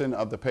jettison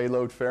of the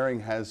payload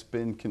fairing has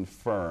been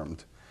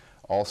confirmed.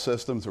 All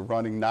systems are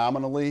running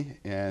nominally,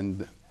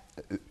 and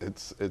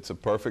it's a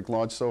perfect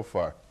launch so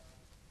far.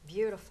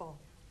 Beautiful.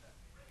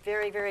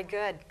 Very, very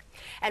good.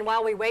 And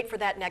while we wait for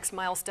that next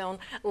milestone,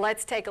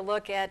 let's take a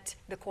look at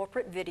the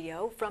corporate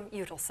video from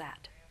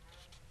Eutelsat.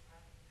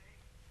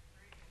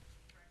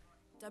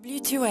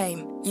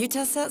 W2A,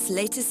 Eutelsat's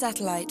latest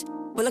satellite,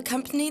 will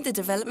accompany the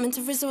development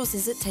of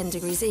resources at 10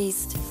 degrees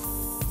east.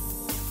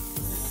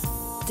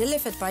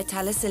 Delivered by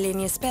Thales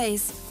Alenia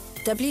Space,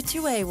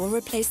 W2A will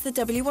replace the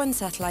W1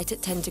 satellite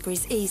at 10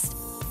 degrees east,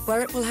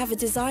 where it will have a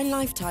design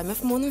lifetime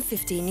of more than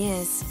 15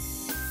 years.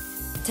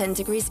 10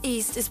 degrees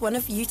east is one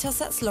of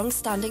Eutelsat's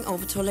long-standing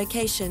orbital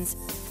locations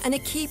and a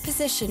key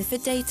position for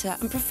data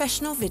and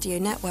professional video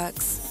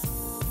networks.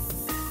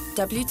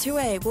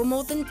 W2A will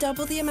more than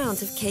double the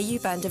amount of Ku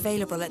band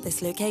available at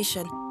this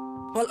location,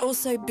 while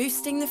also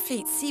boosting the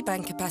fleet's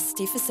C-band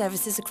capacity for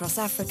services across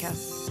Africa.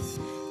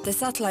 The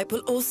satellite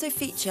will also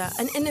feature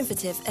an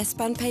innovative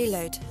S-band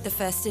payload, the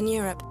first in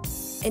Europe,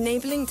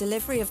 enabling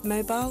delivery of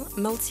mobile,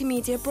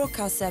 multimedia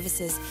broadcast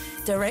services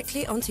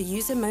directly onto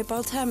user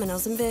mobile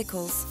terminals and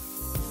vehicles.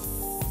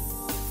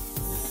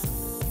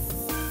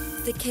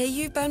 The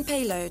Ku band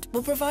payload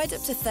will provide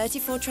up to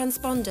 34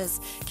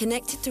 transponders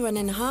connected to an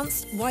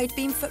enhanced wide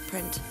beam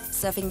footprint,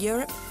 serving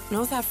Europe,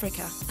 North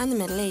Africa and the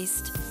Middle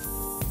East.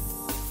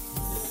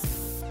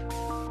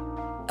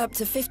 Up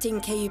to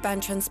 15 Ku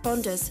band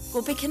transponders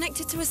will be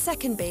connected to a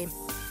second beam,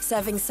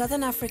 serving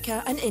Southern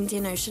Africa and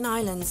Indian Ocean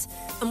islands,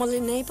 and will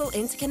enable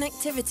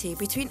interconnectivity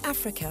between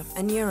Africa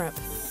and Europe.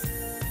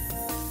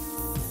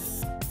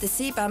 The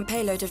C-band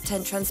payload of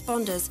 10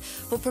 transponders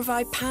will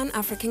provide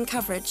pan-African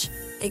coverage,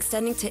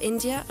 extending to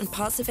India and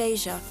parts of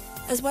Asia,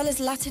 as well as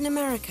Latin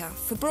America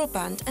for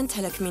broadband and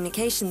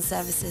telecommunications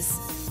services.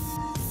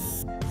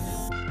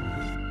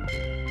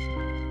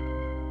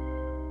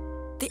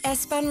 The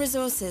S-band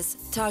resources,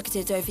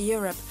 targeted over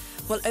Europe,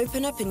 will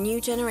open up a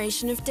new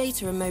generation of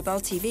data and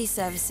mobile TV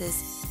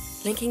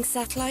services, linking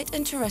satellite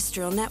and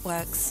terrestrial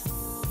networks.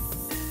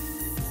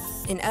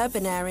 In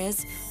urban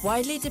areas,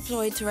 widely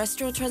deployed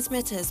terrestrial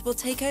transmitters will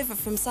take over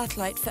from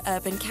satellite for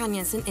urban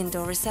canyons and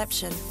indoor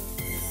reception.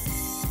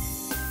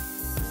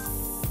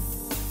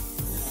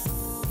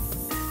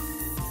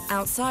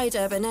 Outside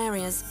urban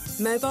areas,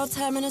 mobile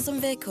terminals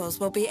and vehicles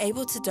will be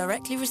able to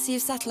directly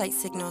receive satellite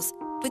signals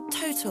with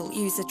total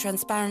user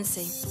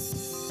transparency.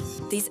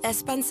 These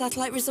S-band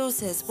satellite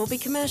resources will be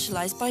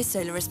commercialized by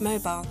Solaris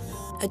Mobile,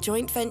 a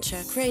joint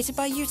venture created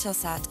by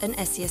Eutelsat and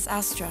SES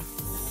Astra.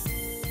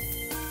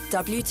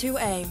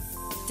 W2A,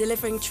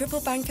 delivering triple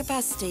band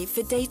capacity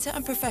for data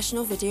and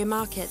professional video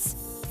markets,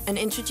 and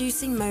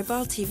introducing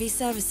mobile TV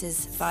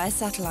services via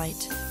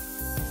satellite.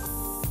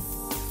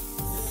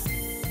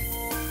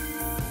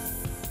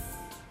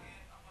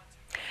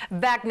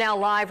 Back now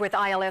live with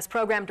ILS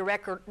Program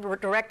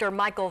Director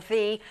Michael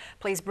Thie.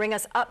 Please bring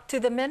us up to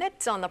the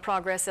minute on the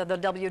progress of the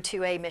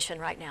W2A mission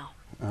right now.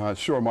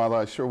 Sure,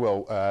 Marla, I sure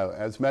will.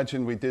 As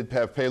mentioned, we did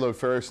have payload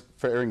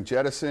fairing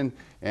jettison,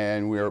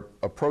 and we're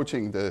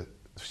approaching the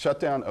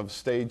shutdown of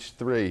stage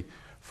 3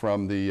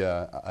 from the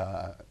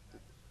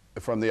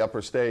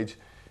upper stage,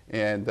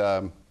 and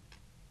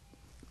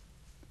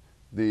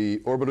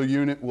the orbital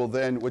unit will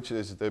then, which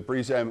is the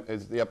BRIES-M,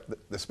 is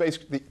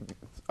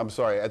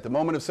at the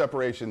moment of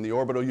separation, the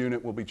orbital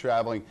unit will be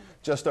traveling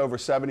just over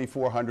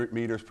 7,400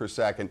 meters per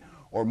second,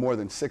 or more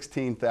than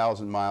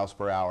 16,000 miles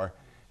per hour.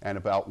 And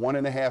about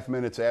 1.5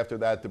 minutes after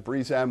that, the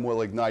BRIES-M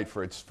will ignite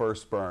for its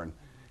first burn.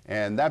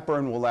 And that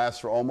burn will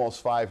last for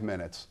almost 5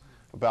 minutes.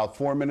 About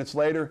 4 minutes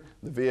later,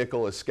 the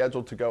vehicle is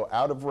scheduled to go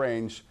out of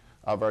range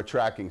of our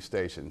tracking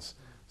stations.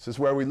 This is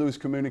where we lose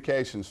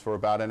communications for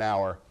about an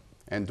hour.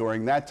 And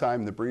during that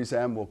time, the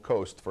BRIES-M will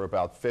coast for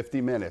about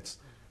 50 minutes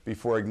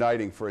before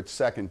igniting for its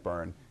second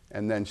burn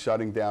and then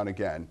shutting down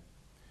again.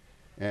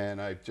 And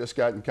I've just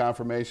gotten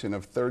confirmation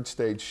of third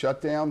stage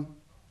shutdown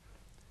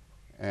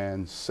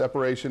and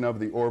separation of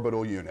the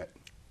orbital unit.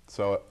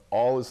 So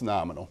all is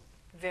nominal.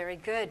 Very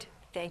good.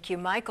 Thank you,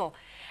 Michael.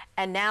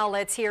 And now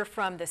let's hear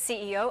from the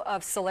CEO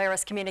of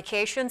Solaris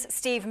Communications,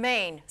 Steve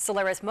Main.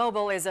 Solaris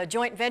Mobile is a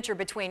joint venture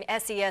between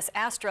SES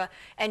Astra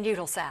and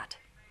Eutelsat.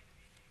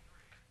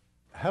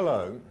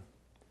 Hello,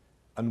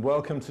 and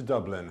welcome to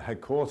Dublin,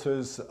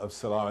 headquarters of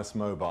Solaris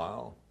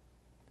Mobile.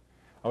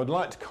 I would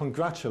like to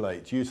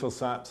congratulate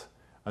Eutelsat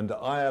and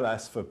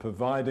ILS for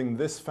providing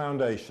this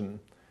foundation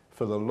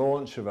for the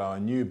launch of our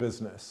new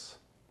business.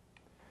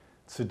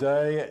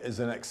 Today is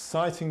an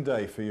exciting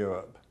day for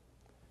Europe.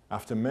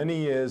 After many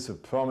years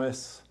of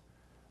promise,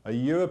 a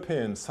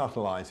European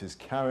satellite is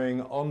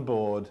carrying on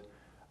board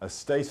a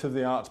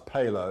state-of-the-art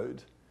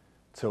payload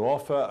to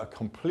offer a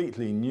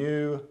completely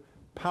new,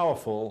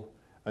 powerful,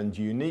 and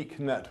unique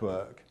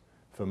network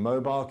for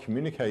mobile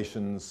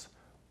communications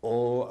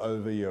all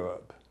over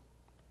Europe.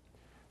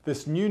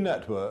 This new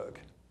network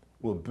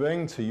will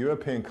bring to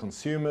European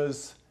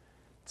consumers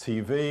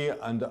TV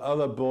and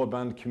other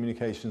broadband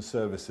communication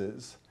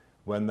services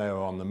when they are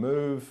on the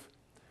move,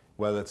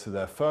 whether to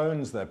their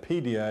phones, their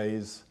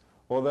PDAs,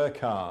 or their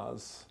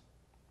cars.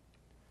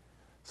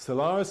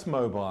 Solaris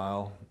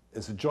Mobile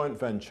is a joint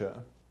venture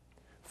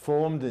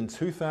formed in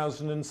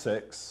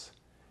 2006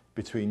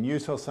 between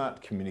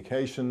Eutelsat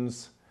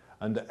Communications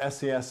and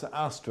SES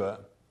Astra,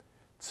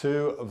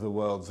 two of the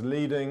world's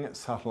leading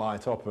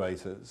satellite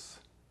operators.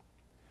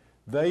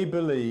 They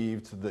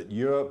believed that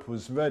Europe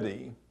was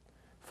ready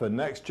for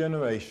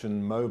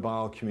next-generation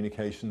mobile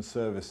communication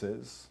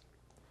services.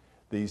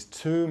 These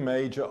two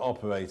major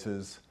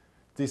operators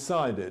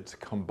decided to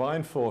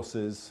combine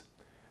forces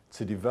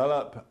to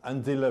develop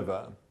and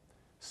deliver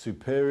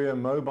superior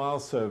mobile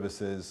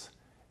services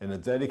in a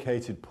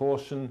dedicated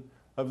portion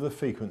of the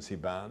frequency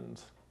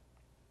band.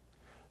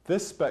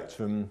 This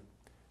spectrum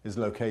is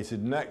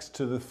located next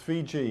to the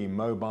 3G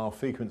mobile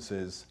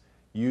frequencies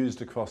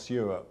used across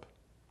Europe.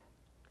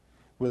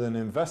 With an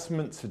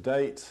investment to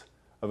date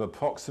of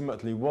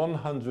approximately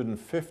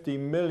 150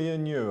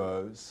 million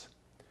euros,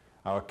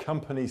 our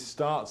company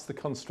starts the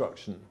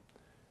construction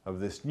of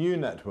this new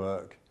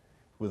network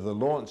with the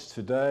launch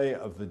today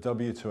of the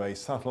W2A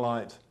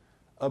satellite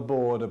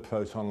aboard a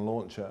Proton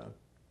launcher.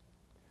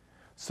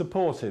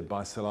 Supported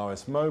by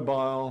Solaris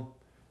Mobile,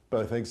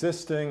 both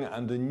existing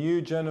and a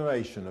new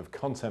generation of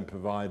content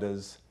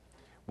providers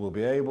will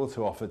be able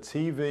to offer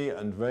TV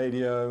and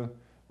radio,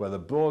 whether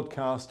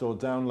broadcast or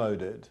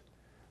downloaded,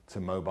 to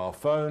mobile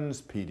phones,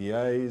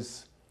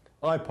 PDAs,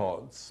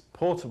 iPods,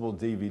 portable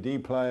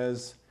DVD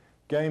players,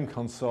 game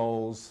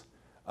consoles,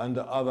 and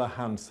other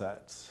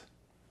handsets.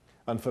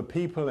 And for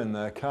people in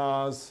their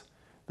cars,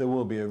 there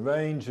will be a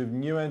range of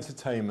new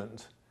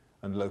entertainment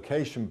and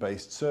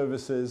location-based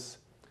services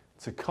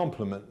to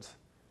complement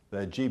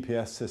their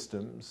GPS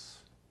systems.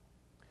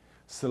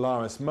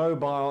 Solaris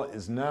Mobile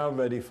is now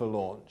ready for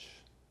launch.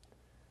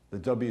 The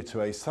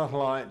W2A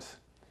satellite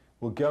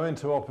will go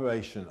into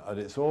operation at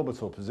its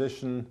orbital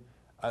position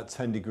at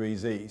 10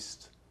 degrees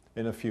east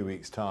in a few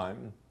weeks'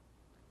 time.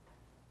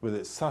 With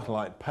its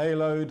satellite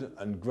payload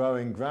and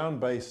growing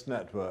ground-based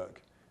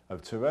network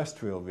of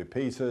terrestrial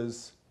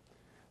repeaters,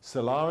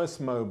 Solaris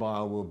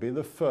Mobile will be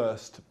the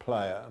first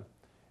player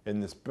in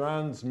this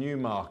brand new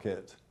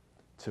market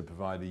to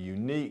provide a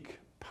unique,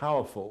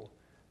 powerful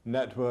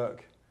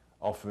network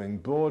offering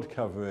broad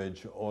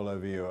coverage all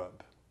over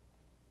Europe.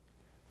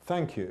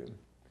 Thank you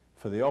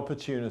for the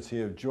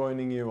opportunity of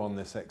joining you on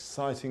this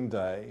exciting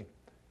day,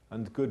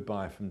 and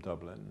goodbye from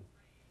Dublin.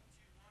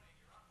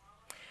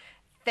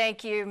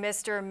 Thank you,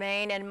 Mr.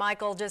 Main. And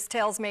Michael just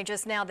tells me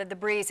just now that the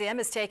BRIES-M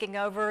is taking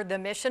over the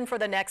mission for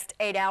the next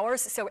 8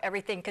 hours, so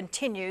everything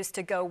continues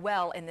to go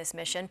well in this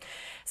mission.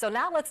 So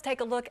now let's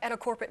take a look at a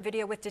corporate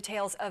video with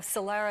details of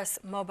Solaris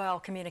Mobile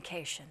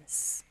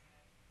Communications.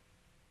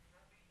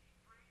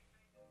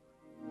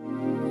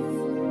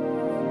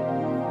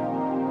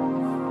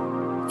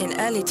 In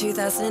early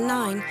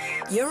 2009,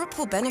 Europe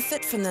will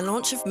benefit from the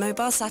launch of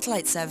mobile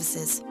satellite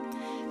services.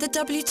 The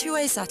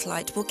W2A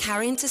satellite will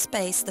carry into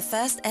space the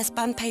first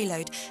S-band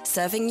payload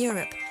serving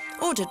Europe,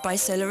 ordered by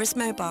Solaris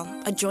Mobile,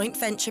 a joint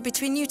venture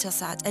between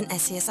Eutelsat and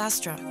SES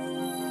Astra.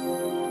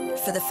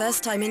 For the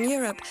first time in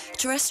Europe,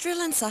 terrestrial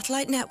and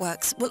satellite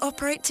networks will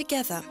operate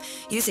together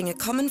using a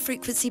common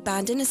frequency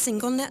band in a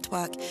single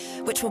network,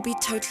 which will be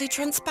totally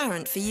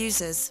transparent for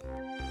users.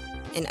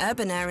 In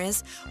urban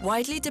areas,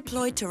 widely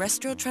deployed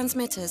terrestrial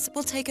transmitters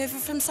will take over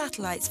from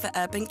satellites for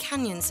urban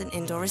canyons and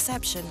indoor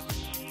reception.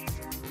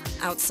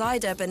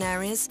 Outside urban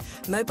areas,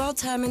 mobile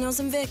terminals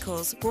and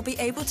vehicles will be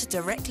able to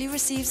directly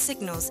receive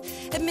signals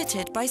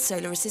emitted by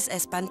Solaris's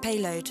S-band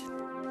payload.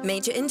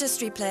 Major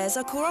industry players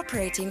are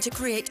cooperating to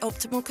create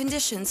optimal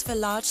conditions for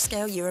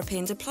large-scale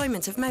European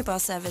deployment of mobile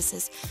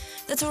services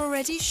that are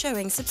already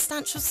showing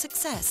substantial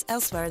success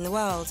elsewhere in the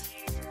world.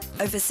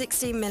 Over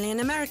 16 million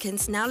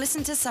Americans now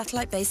listen to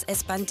satellite-based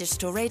S-band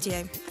digital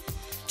radio.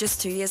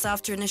 Just 2 years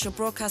after initial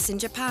broadcasts in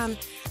Japan,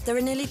 there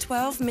are nearly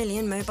 12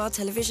 million mobile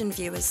television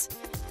viewers.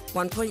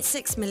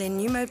 1.6 million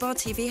new mobile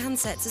TV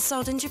handsets are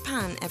sold in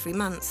Japan every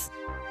month.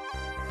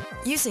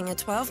 Using a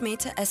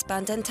 12-meter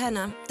S-band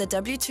antenna, the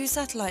W2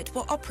 satellite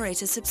will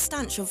operate a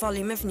substantial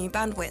volume of new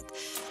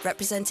bandwidth,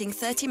 representing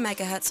 30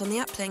 MHz on the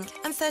uplink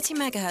and 30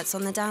 MHz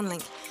on the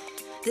downlink.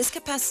 This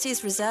capacity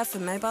is reserved for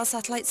mobile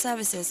satellite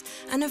services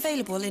and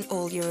available in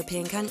all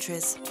European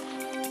countries.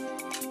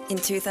 In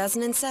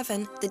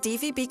 2007, the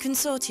DVB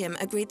consortium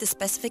agreed the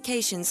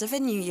specifications of a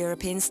new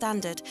European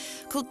standard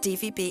called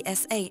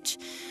DVB-SH,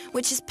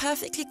 which is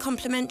perfectly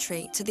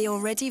complementary to the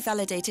already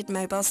validated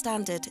mobile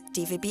standard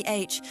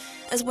DVB-H,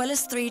 as well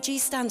as 3G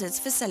standards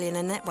for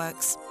cellular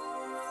networks.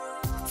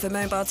 For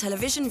mobile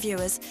television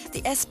viewers,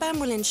 the S-band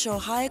will ensure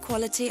higher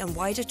quality and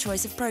wider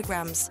choice of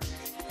programs.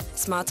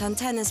 Smart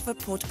antennas for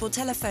portable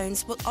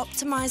telephones will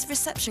optimize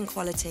reception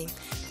quality,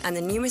 and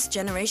the newest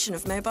generation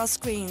of mobile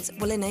screens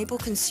will enable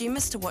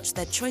consumers to watch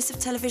their choice of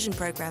television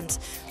programs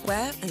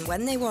where and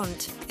when they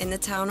want, in the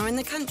town or in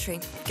the country,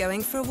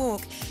 going for a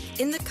walk,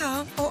 in the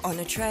car or on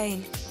a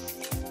train.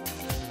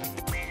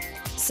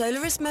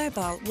 Solaris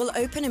Mobile will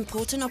open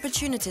important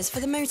opportunities for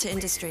the motor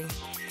industry.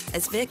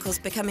 As vehicles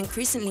become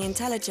increasingly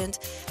intelligent,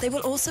 they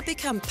will also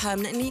become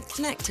permanently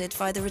connected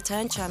via the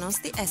return channels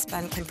the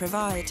S-band can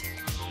provide.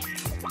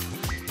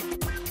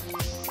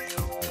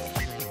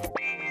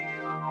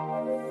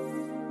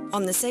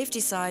 On the safety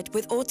side,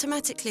 with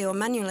automatically or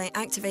manually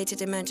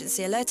activated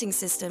emergency alerting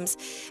systems,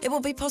 it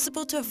will be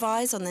possible to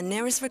advise on the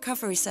nearest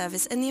recovery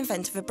service in the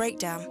event of a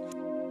breakdown.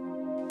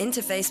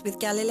 Interfaced with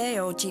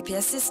Galileo or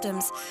GPS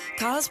systems,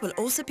 cars will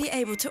also be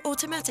able to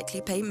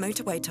automatically pay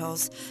motorway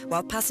tolls,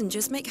 while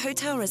passengers make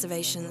hotel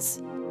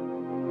reservations.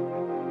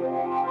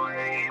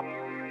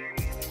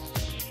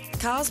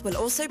 Cars will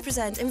also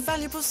present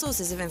invaluable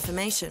sources of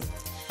information.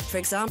 For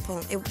example,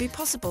 it will be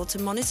possible to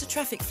monitor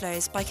traffic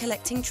flows by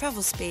collecting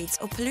travel speeds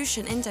or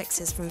pollution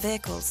indexes from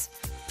vehicles.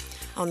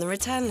 On the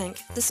return link,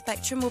 the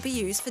spectrum will be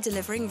used for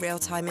delivering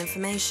real-time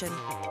information.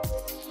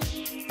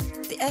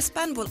 The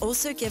S-band will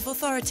also give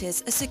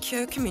authorities a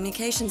secure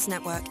communications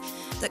network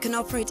that can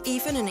operate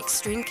even in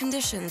extreme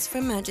conditions for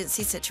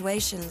emergency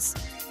situations.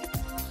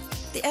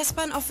 The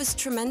S-band offers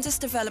tremendous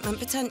development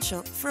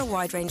potential for a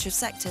wide range of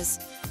sectors.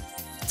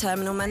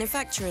 Terminal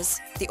manufacturers,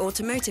 the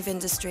automotive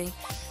industry,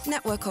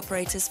 network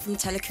operators from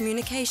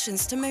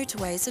telecommunications to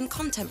motorways and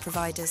content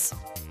providers.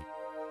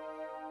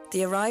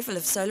 The arrival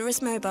of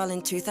Solaris Mobile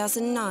in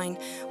 2009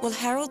 will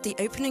herald the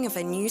opening of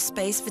a new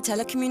space for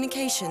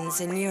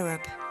telecommunications in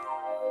Europe.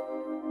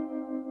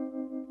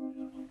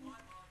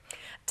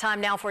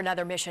 Time now for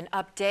another mission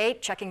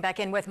update. Checking back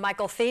in with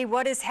Michael Thie.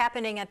 What is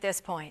happening at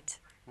this point?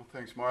 Well,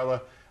 thanks,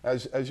 Marla.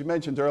 As you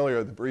mentioned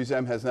earlier, the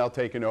BRIES-M has now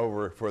taken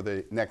over for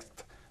the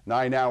next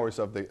 9 hours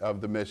of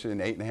the mission,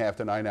 8.5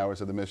 to 9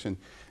 hours of the mission,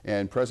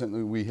 and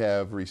presently we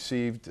have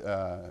received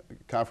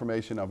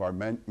confirmation of our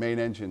main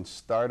engine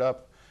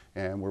startup,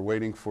 and we're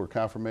waiting for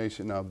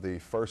confirmation of the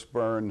first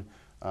burn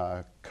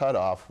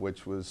cutoff,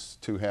 which was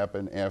to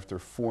happen after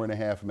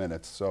 4.5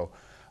 minutes. So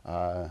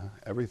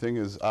everything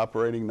is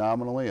operating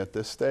nominally at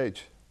this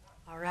stage.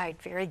 All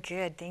right, very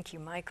good. Thank you,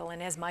 Michael.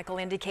 And as Michael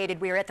indicated,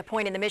 we are at the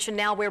point in the mission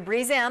now where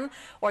BRIES-M,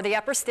 or the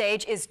upper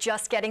stage, is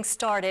just getting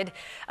started.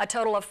 A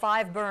total of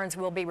 5 burns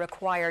will be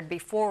required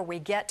before we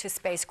get to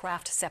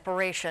spacecraft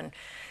separation.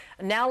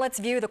 Now let's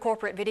view the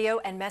corporate video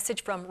and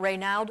message from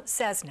Renaud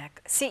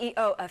Sesnek,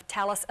 CEO of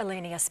Thales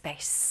Alenia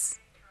Space.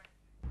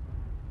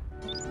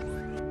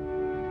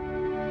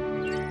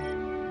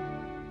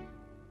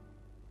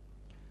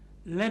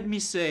 Let me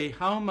say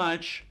how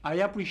much I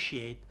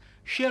appreciate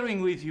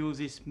sharing with you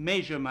this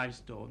major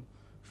milestone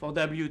for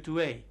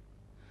W2A.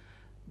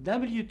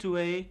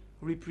 W2A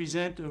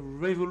represents a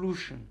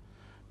revolution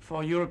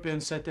for European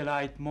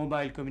satellite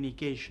mobile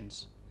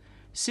communications.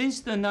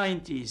 Since the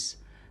 90s,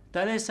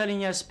 Thales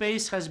Alenia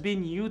Space has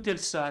been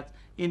Eutelsat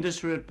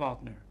industrial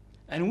partner,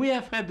 and we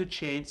have had the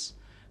chance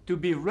to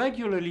be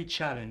regularly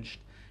challenged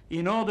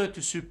in order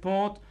to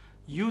support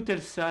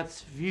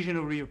Eutelsat's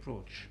visionary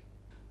approach.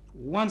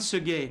 Once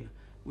again,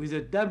 with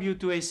the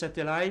W2A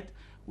satellite,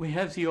 we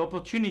have the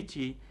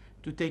opportunity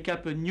to take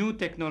up a new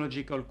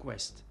technological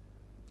quest.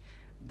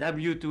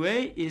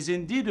 W2A is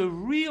indeed a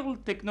real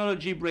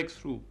technology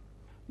breakthrough.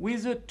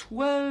 With a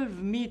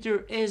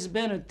 12-meter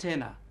S-band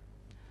antenna,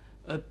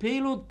 a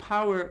payload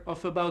power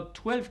of about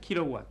 12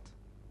 kilowatt,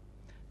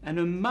 and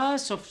a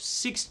mass of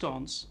 6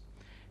 tons,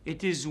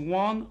 it is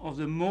one of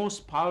the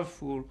most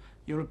powerful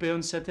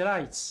European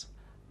satellites,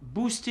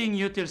 boosting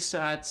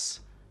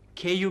Eutelsat's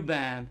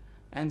Ku-band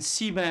and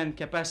C-band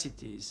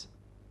capacities.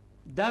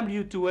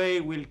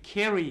 W2A will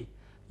carry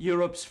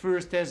Europe's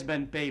first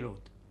S-band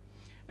payload.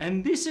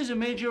 And this is a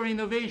major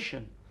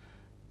innovation,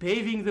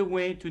 paving the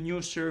way to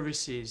new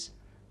services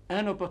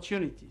and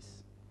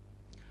opportunities.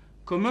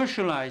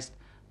 Commercialized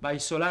by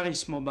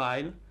Solaris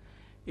Mobile,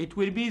 it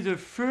will be the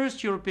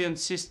first European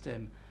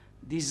system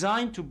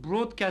designed to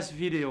broadcast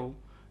video,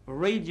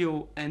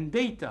 radio, and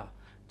data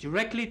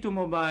directly to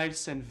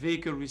mobiles and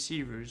vehicle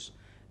receivers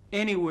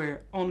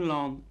anywhere on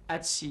land,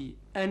 at sea,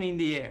 and in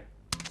the air.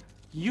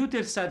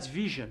 Eutelsat's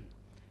vision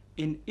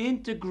in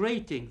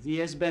integrating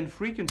the S-band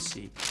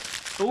frequency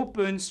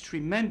opens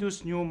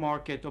tremendous new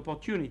market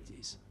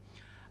opportunities.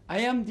 I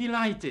am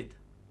delighted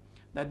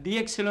that the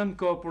excellent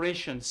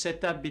cooperation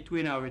set up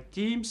between our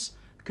teams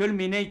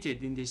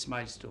culminated in this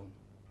milestone.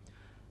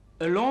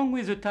 Along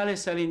with the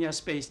Thales Alenia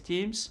Space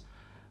teams,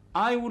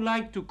 I would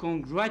like to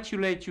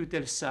congratulate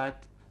Eutelsat,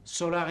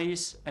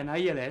 Solaris, and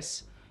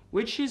ILS,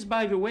 which is,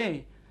 by the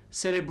way,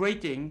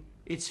 celebrating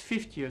its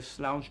 50th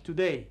launch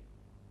today.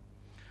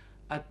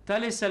 At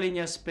Thales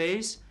Alenia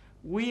Space,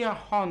 we are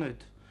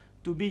honored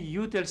to be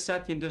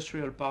Eutelsat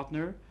industrial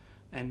partner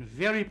and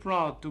very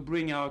proud to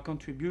bring our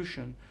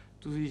contribution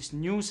to this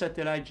new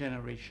satellite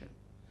generation,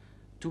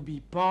 to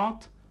be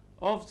part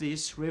of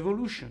this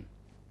revolution.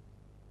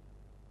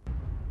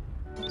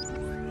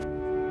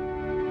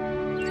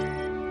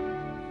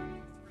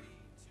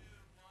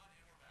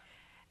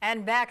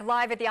 And back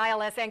live at the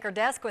ILS Anchor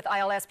Desk with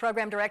ILS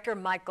Program Director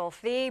Michael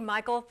Thie.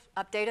 Michael,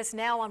 update us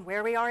now on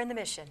where we are in the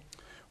mission.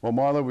 Well,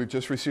 Marla, we've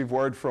just received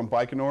word from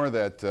Baikonur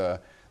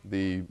that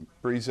the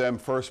BRIES-M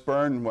first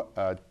burn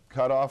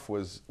cutoff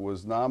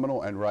was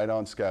nominal and right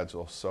on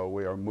schedule, so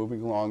we are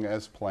moving along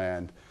as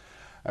planned.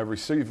 I've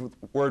received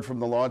word from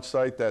the launch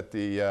site that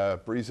the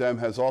BRIES-M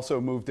has also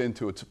moved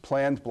into its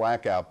planned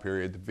blackout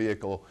period. The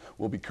vehicle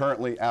will be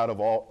currently out of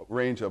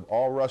range of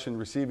all Russian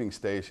receiving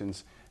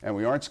stations, and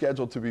we aren't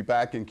scheduled to be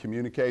back in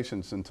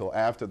communications until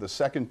after the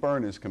second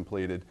burn is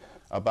completed,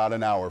 about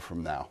an hour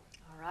from now.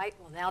 All right,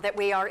 well, now that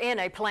we are in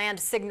a planned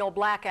signal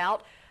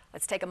blackout,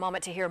 let's take a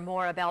moment to hear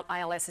more about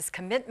ILS's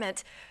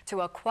commitment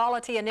to a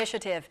quality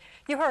initiative.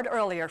 You heard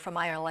earlier from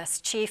ILS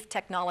Chief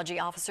Technology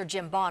Officer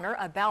Jim Bonner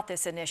about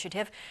this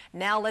initiative.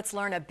 Now let's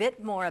learn a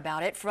bit more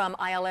about it from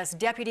ILS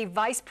Deputy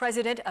Vice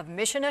President of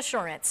Mission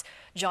Assurance,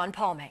 John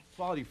Palme.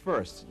 Quality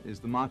first is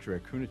the mantra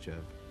at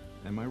Khrunichev,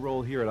 and my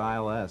role here at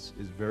ILS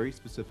is very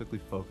specifically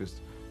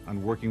focused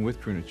on working with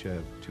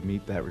Khrunichev to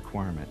meet that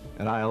requirement.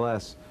 At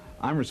ILS,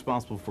 I'm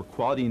responsible for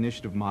quality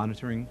initiative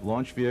monitoring,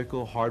 launch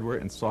vehicle, hardware,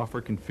 and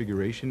software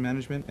configuration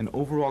management, and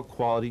overall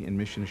quality and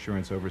mission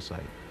assurance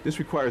oversight. This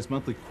requires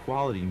monthly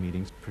quality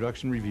meetings,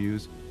 production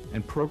reviews,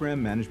 and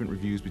program management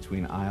reviews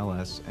between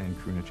ILS and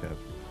Khrunichev.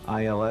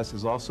 ILS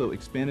has also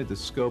expanded the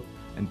scope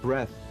and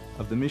breadth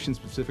of the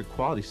mission-specific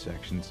quality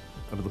sections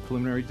of the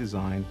preliminary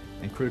design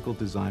and critical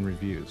design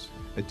reviews.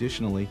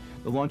 Additionally,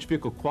 the launch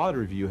vehicle quality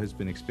review has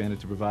been expanded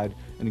to provide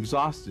an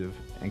exhaustive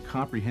and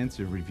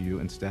comprehensive review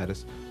and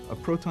status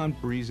of Proton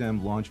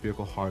BRIES-M launch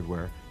vehicle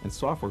hardware and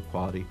software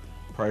quality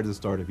prior to the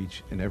start of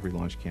each and every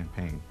launch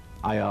campaign.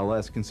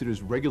 ILS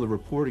considers regular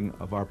reporting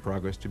of our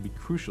progress to be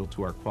crucial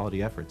to our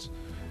quality efforts,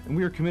 and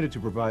we are committed to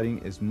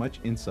providing as much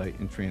insight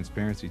and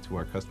transparency to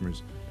our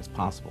customers as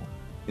possible.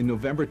 In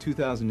November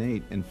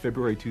 2008 and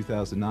February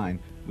 2009,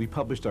 we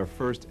published our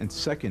first and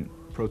second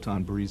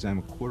Proton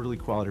BRIES-M quarterly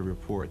quality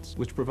reports,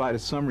 which provide a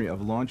summary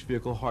of launch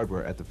vehicle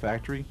hardware at the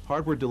factory,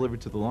 hardware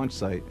delivered to the launch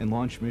site, and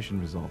launch mission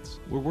results.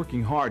 We're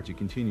working hard to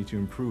continue to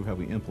improve how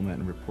we implement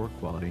and report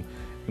quality,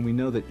 and we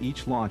know that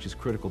each launch is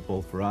critical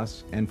both for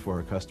us and for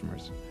our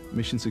customers.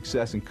 Mission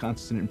success and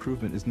constant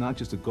improvement is not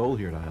just a goal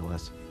here at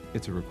ILS,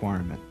 it's a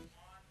requirement.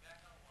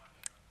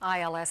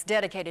 ILS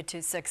dedicated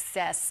to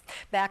success.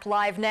 Back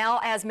live now,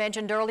 as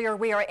mentioned earlier,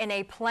 we are in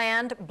a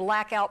planned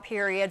blackout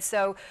period,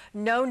 so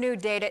no new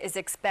data is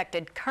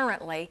expected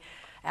currently.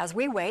 As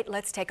we wait,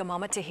 let's take a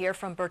moment to hear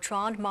from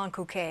Bertrand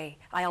Moncouquet,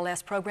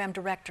 ILS Program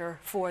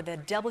Director for the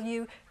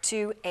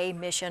W2A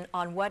mission,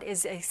 on what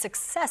is a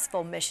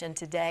successful mission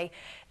today,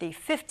 the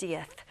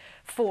 50th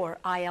for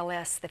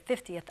ILS, the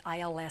 50th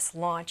ILS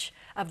launch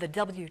of the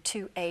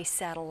W2A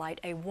satellite,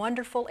 a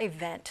wonderful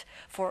event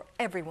for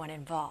everyone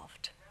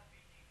involved.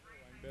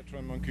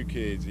 Bertrand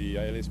Moncouquet, the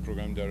ILS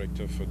Program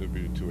Director for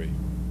W2A.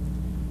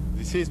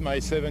 This is my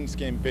 7th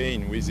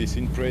campaign with this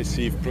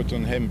impressive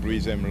Proton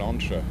BRIES-M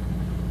launcher,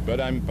 but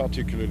I'm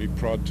particularly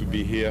proud to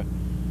be here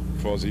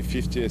for the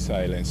 50th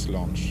ILS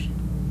launch.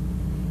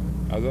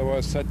 As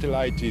our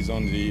satellite is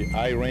on the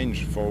high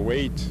range for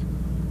weight,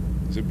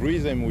 The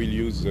BRISM will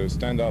use the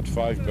standard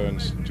 5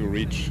 burns to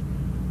reach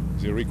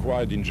the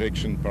required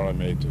injection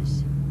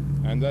parameters.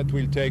 And that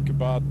will take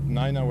about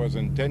 9 hours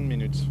and 10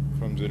 minutes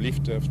from the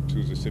liftoff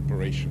to the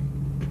separation.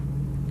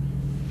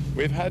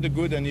 We've had a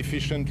good and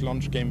efficient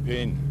launch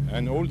campaign,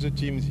 and all the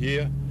teams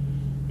here,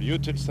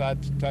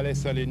 Eutelsat,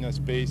 Thales Alenia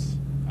Space,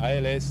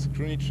 ILS,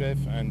 Krunichev,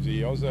 and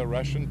the other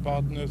Russian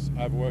partners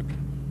have worked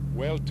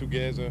well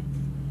together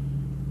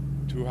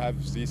to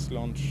have this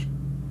launch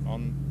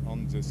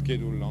on the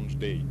scheduled launch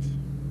date.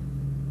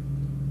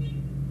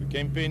 The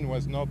campaign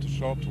was not a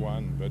short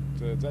one, but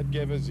that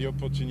gave us the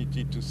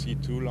opportunity to see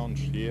 2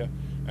 launches here,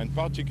 and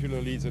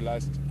particularly the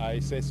last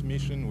ISS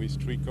mission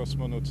with 3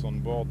 cosmonauts on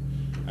board,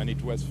 and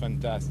it was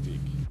fantastic.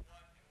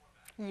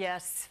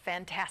 Yes,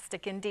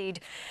 fantastic indeed.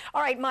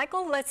 All right,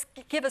 Michael, let's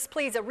give us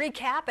please a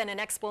recap and an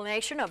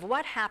explanation of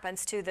what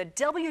happens to the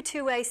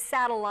W2A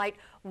satellite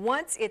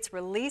once it's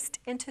released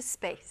into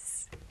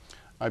space.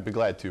 I'd be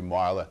glad to,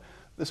 Marla.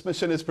 This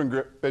mission has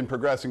been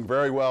progressing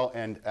very well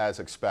and as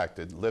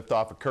expected.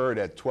 Liftoff occurred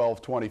at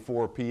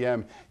 12:24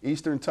 p.m.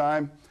 Eastern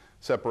Time.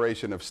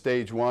 Separation of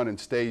Stage 1 and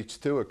Stage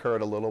 2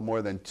 occurred a little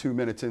more than 2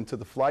 minutes into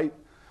the flight.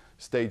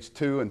 Stage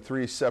 2 and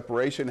 3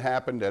 separation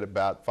happened at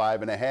about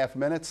 5.5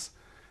 minutes,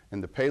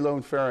 and the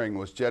payload fairing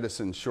was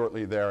jettisoned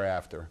shortly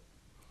thereafter.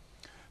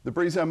 The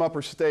BRISM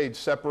upper stage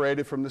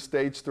separated from the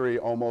Stage 3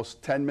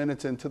 almost 10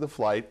 minutes into the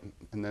flight,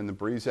 and then the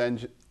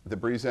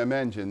BRISM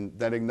engine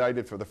then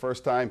ignited for the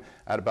first time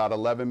at about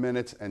 11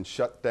 minutes and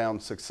shut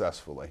down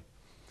successfully.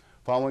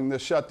 Following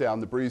this shutdown,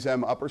 the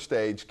BRISM upper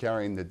stage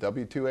carrying the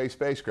W2A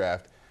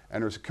spacecraft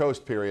enters a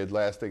coast period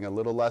lasting a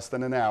little less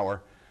than an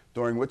hour,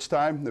 during which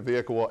time the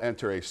vehicle will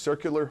enter a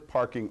circular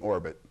parking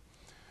orbit.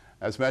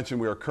 As mentioned,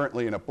 we are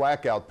currently in a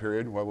blackout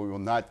period where we will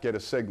not get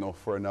a signal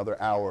for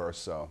another hour or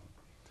so.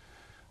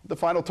 The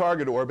final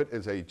target orbit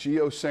is a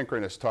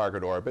geosynchronous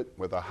target orbit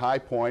with a high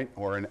point,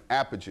 or an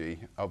apogee,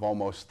 of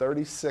almost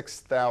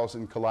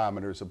 36,000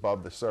 kilometers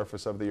above the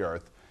surface of the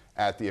Earth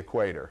at the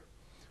equator.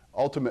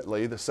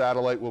 Ultimately, the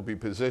satellite will be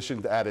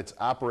positioned at its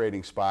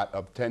operating spot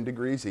of 10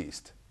 degrees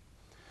east.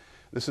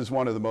 This is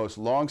one of the most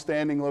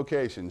long-standing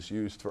locations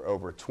used for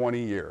over 20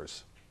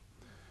 years.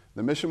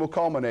 The mission will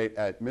culminate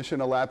at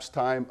mission elapsed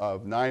time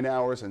of 9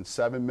 hours and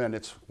 7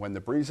 minutes when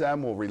the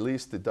BRISM will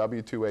release the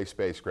W2A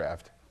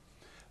spacecraft.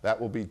 That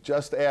will be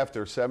just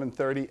after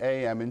 7:30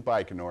 a.m. in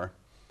Baikonur,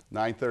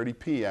 9:30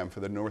 p.m.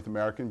 for the North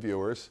American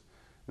viewers,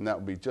 and that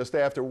will be just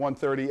after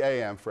 1:30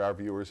 a.m. for our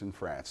viewers in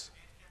France.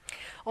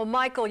 Well,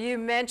 Michael, you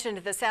mentioned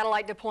the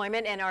satellite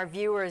deployment and our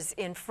viewers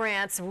in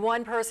France.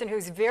 One person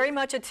who's very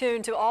much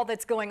attuned to all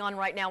that's going on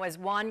right now is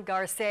Juan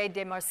Garcés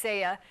de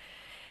Marseille.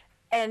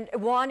 And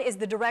Juan is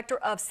the Director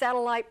of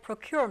Satellite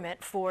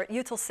Procurement for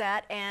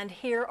Eutelsat, and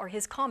here are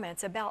his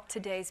comments about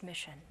today's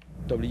mission.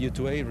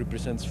 W2A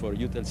represents for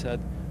Eutelsat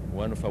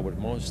one of our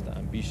most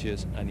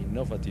ambitious and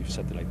innovative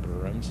satellite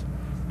programs,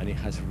 and it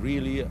has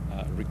really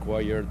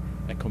required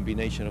a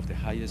combination of the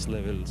highest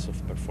levels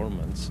of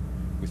performance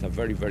with a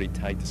very, very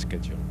tight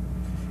schedule.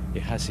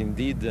 It has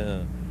indeed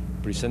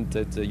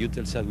presented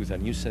Eutelsat with a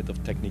new set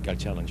of technical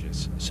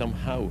challenges.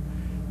 Somehow,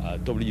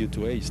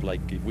 W2A is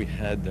like if we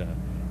had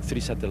 3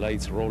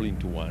 satellites roll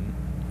into one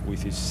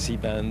with its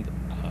C-band,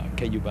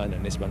 Ku-band,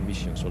 and S-band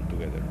missions all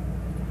together.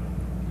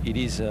 It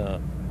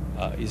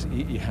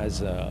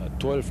has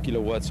 12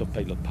 kilowatts of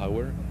payload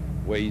power,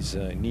 weighs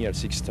near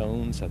 6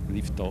 tons at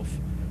liftoff,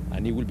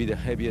 and it will be the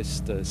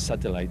heaviest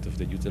satellite of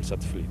the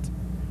Eutelsat fleet,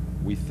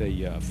 with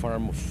a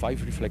farm of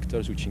 5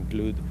 reflectors, which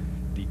include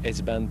the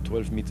S-band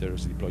 12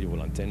 meters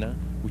deployable antenna,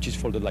 which is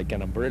folded like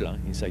an umbrella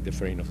inside the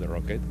fairing of the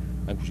rocket,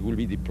 and which will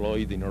be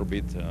deployed in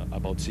orbit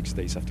about 6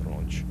 days after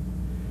launch.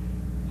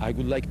 I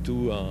would like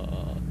to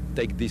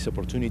take this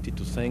opportunity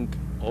to thank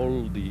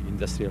all the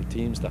industrial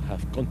teams that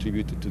have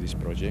contributed to this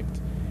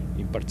project,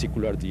 in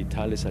particular the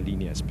Thales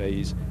Alenia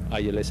Space,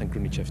 ILS and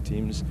Krunichev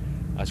teams,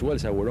 as well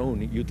as our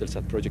own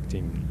Eutelsat project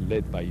team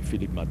led by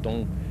Philippe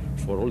Maton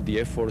for all the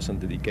efforts and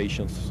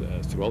dedications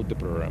throughout the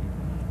program.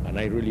 And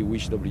I really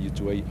wish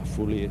W2A a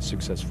fully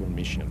successful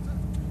mission.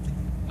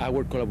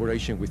 Our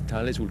collaboration with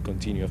Thales will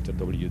continue after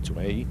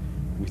W2A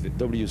with the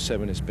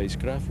W7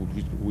 spacecraft,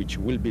 which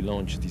will be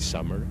launched this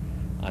summer,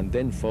 and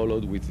then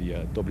followed with the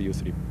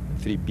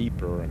W3B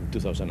program in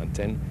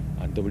 2010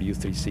 and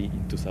W3C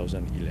in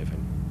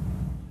 2011.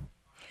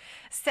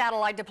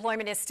 Satellite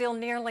deployment is still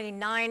nearly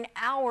 9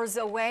 hours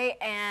away,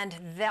 and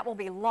that will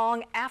be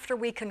long after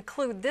we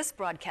conclude this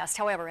broadcast.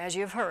 However, as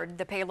you've heard,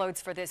 the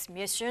payloads for this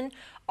mission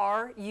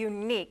are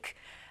unique.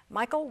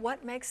 Michael,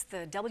 what makes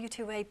the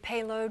W2A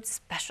payload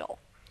special?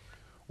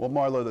 Well,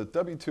 Marla, the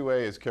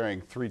W2A is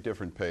carrying 3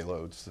 different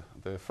payloads.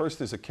 The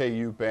first is a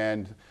Ku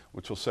band,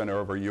 which will center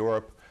over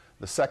Europe.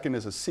 The second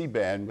is a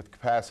C-band with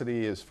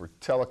capacity is for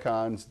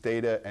telecoms,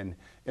 data, and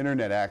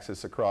internet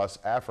access across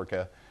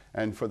Africa.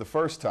 And for the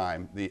first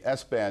time, the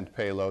S-band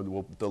payload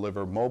will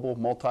deliver mobile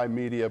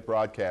multimedia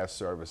broadcast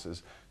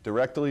services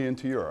directly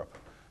into Europe.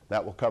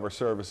 That will cover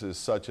services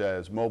such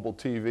as mobile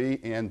TV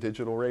and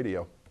digital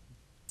radio.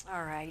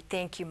 All right,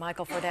 thank you,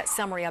 Michael, for that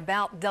summary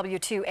about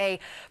W2A.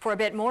 For a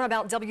bit more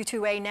about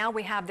W2A now,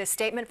 we have this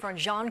statement from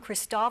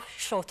Jean-Christophe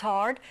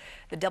Chautard,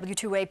 the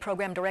W2A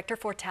Program Director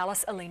for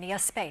Thales Alenia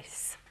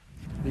Space.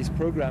 This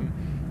program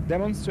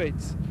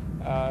demonstrates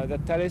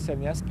that Thales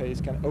Alenia Space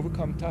can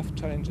overcome tough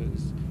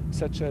challenges,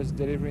 such as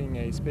delivering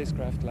a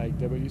spacecraft like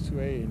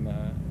W2A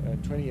in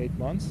 28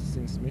 months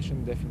since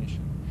mission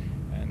definition.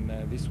 And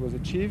this was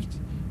achieved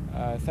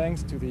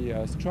thanks to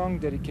the strong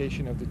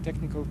dedication of the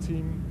technical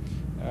team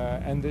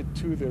and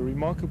to the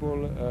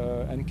remarkable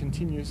and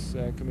continuous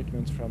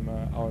commitment from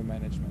our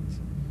management.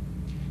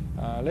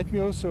 Let me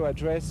also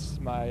address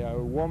my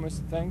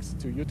warmest thanks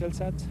to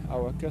Eutelsat,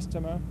 our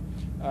customer,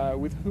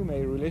 with whom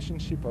a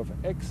relationship of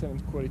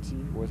excellent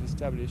quality was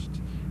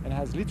established and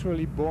has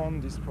literally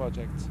borne this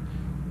project.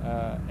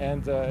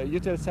 And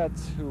Eutelsat,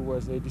 who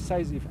was a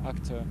decisive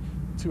actor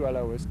to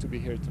allow us to be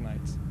here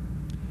tonight.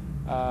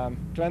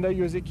 Clin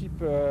d'œil aux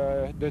équipes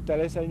de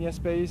Thales Alenia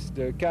Space,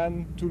 de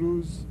Cannes,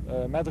 Toulouse,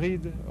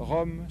 Madrid,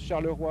 Rome,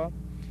 Charleroi,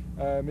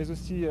 mais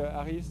aussi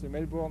Harris, de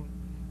Melbourne.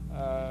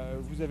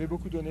 Vous avez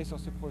beaucoup donné sur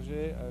ce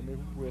projet, mais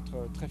vous pouvez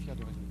être très fiers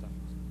du résultat.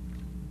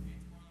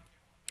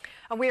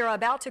 We are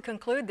about to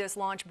conclude this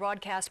launch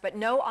broadcast, but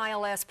no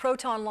ILS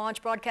Proton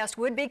launch broadcast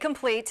would be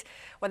complete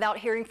without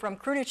hearing from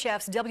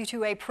Khrunichev's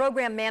W2A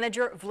Program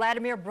Manager,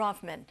 Vladimir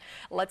Bronfman.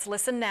 Let's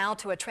listen now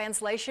to a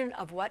translation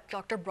of what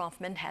Dr.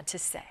 Bronfman had to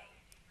say.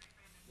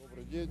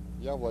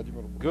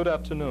 Good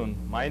afternoon.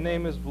 My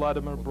name is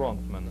Vladimir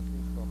Bronfman.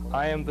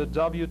 I am the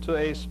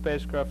W2A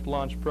Spacecraft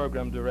Launch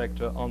Program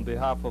Director on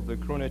behalf of the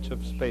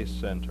Khrunichev Space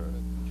Center.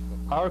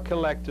 Our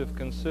collective,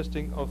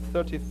 consisting of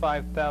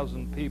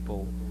 35,000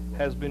 people,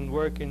 has been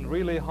working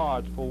really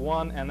hard for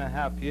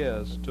 1.5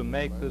 years to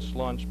make this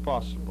launch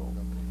possible.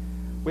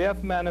 We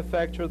have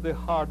manufactured the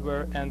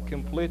hardware and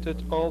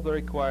completed all the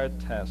required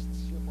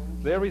tests.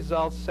 Their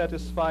results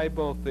satisfy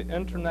both the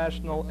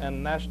international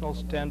and national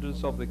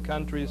standards of the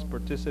countries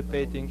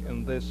participating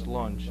in this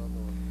launch.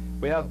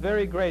 We are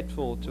very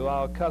grateful to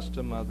our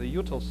customer, the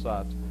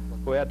Eutelsat,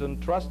 who had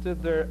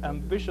entrusted their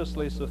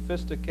ambitiously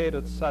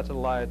sophisticated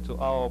satellite to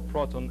our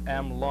Proton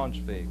M launch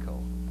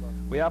vehicle.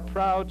 We are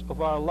proud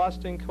of our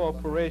lasting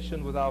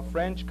cooperation with our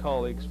French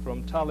colleagues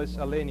from Thales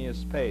Alenia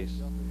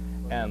Space,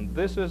 and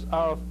this is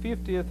our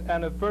 50th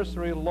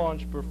anniversary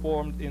launch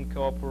performed in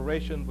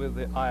cooperation with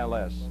the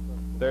ILS.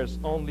 There's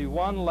only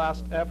one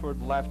last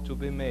effort left to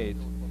be made,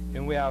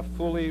 and we are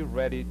fully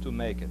ready to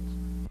make it.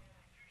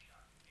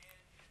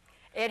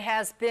 It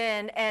has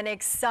been an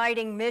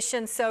exciting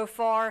mission so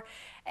far,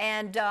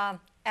 and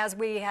as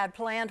we had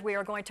planned, we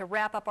are going to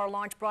wrap up our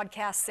launch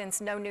broadcast since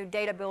no new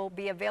data will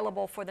be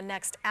available for the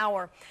next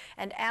hour.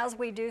 And as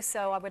we do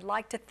so, I would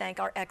like to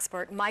thank our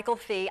expert, Michael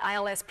Fee,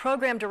 ILS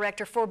Program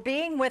Director, for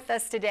being with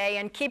us today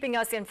and keeping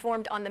us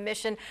informed on the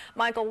mission.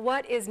 Michael,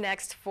 what is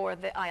next for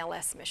the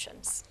ILS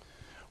missions?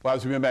 Well,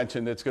 as we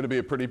mentioned, it's going to be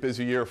a pretty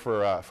busy year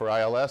for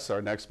ILS.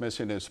 Our next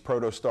mission is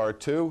Protostar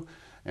 2,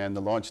 and the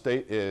launch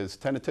date is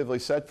tentatively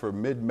set for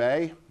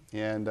mid-May.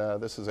 And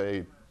this is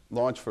a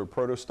launch for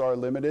Protostar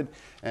Limited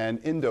and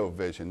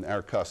Indovision,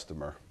 our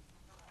customer.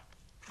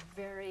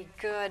 Very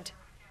good.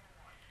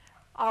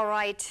 All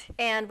right,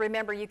 and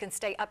remember, you can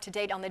stay up to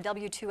date on the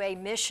W2A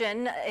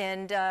mission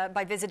and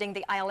by visiting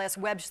the ILS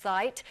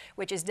website,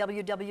 which is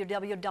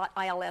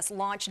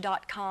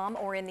www.ilslaunch.com,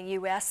 or in the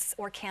U.S.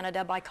 or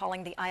Canada by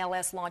calling the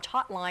ILS Launch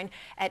Hotline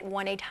at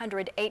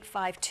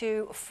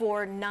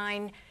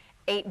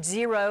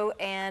 1-800-852-4980.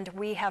 And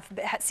we have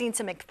seen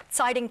some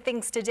exciting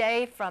things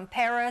today from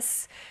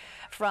Paris,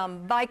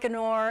 from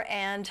Baikonur,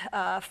 and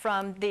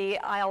from the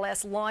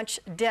ILS launch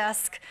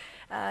desk.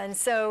 And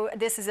so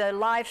this is a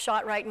live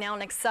shot right now,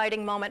 an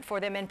exciting moment for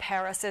them in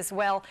Paris as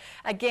well.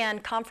 Again,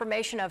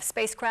 confirmation of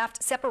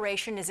spacecraft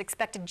separation is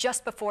expected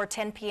just before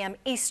 10 p.m.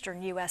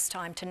 Eastern U.S.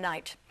 time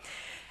tonight.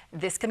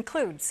 This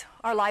concludes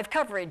our live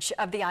coverage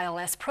of the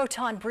ILS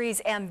Proton Breeze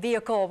M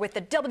vehicle with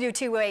the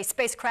W2A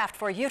spacecraft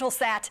for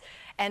Eutelsat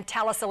and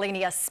Thales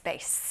Alenia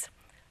Space.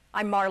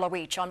 I'm Marla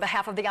Weech. On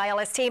behalf of the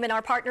ILS team and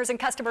our partners and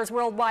customers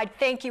worldwide,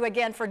 thank you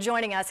again for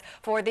joining us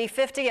for the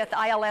 50th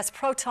ILS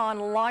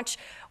Proton launch.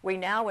 We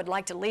now would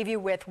like to leave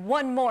you with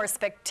one more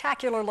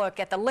spectacular look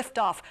at the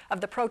liftoff of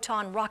the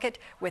Proton rocket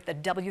with the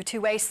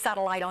W2A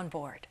satellite on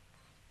board.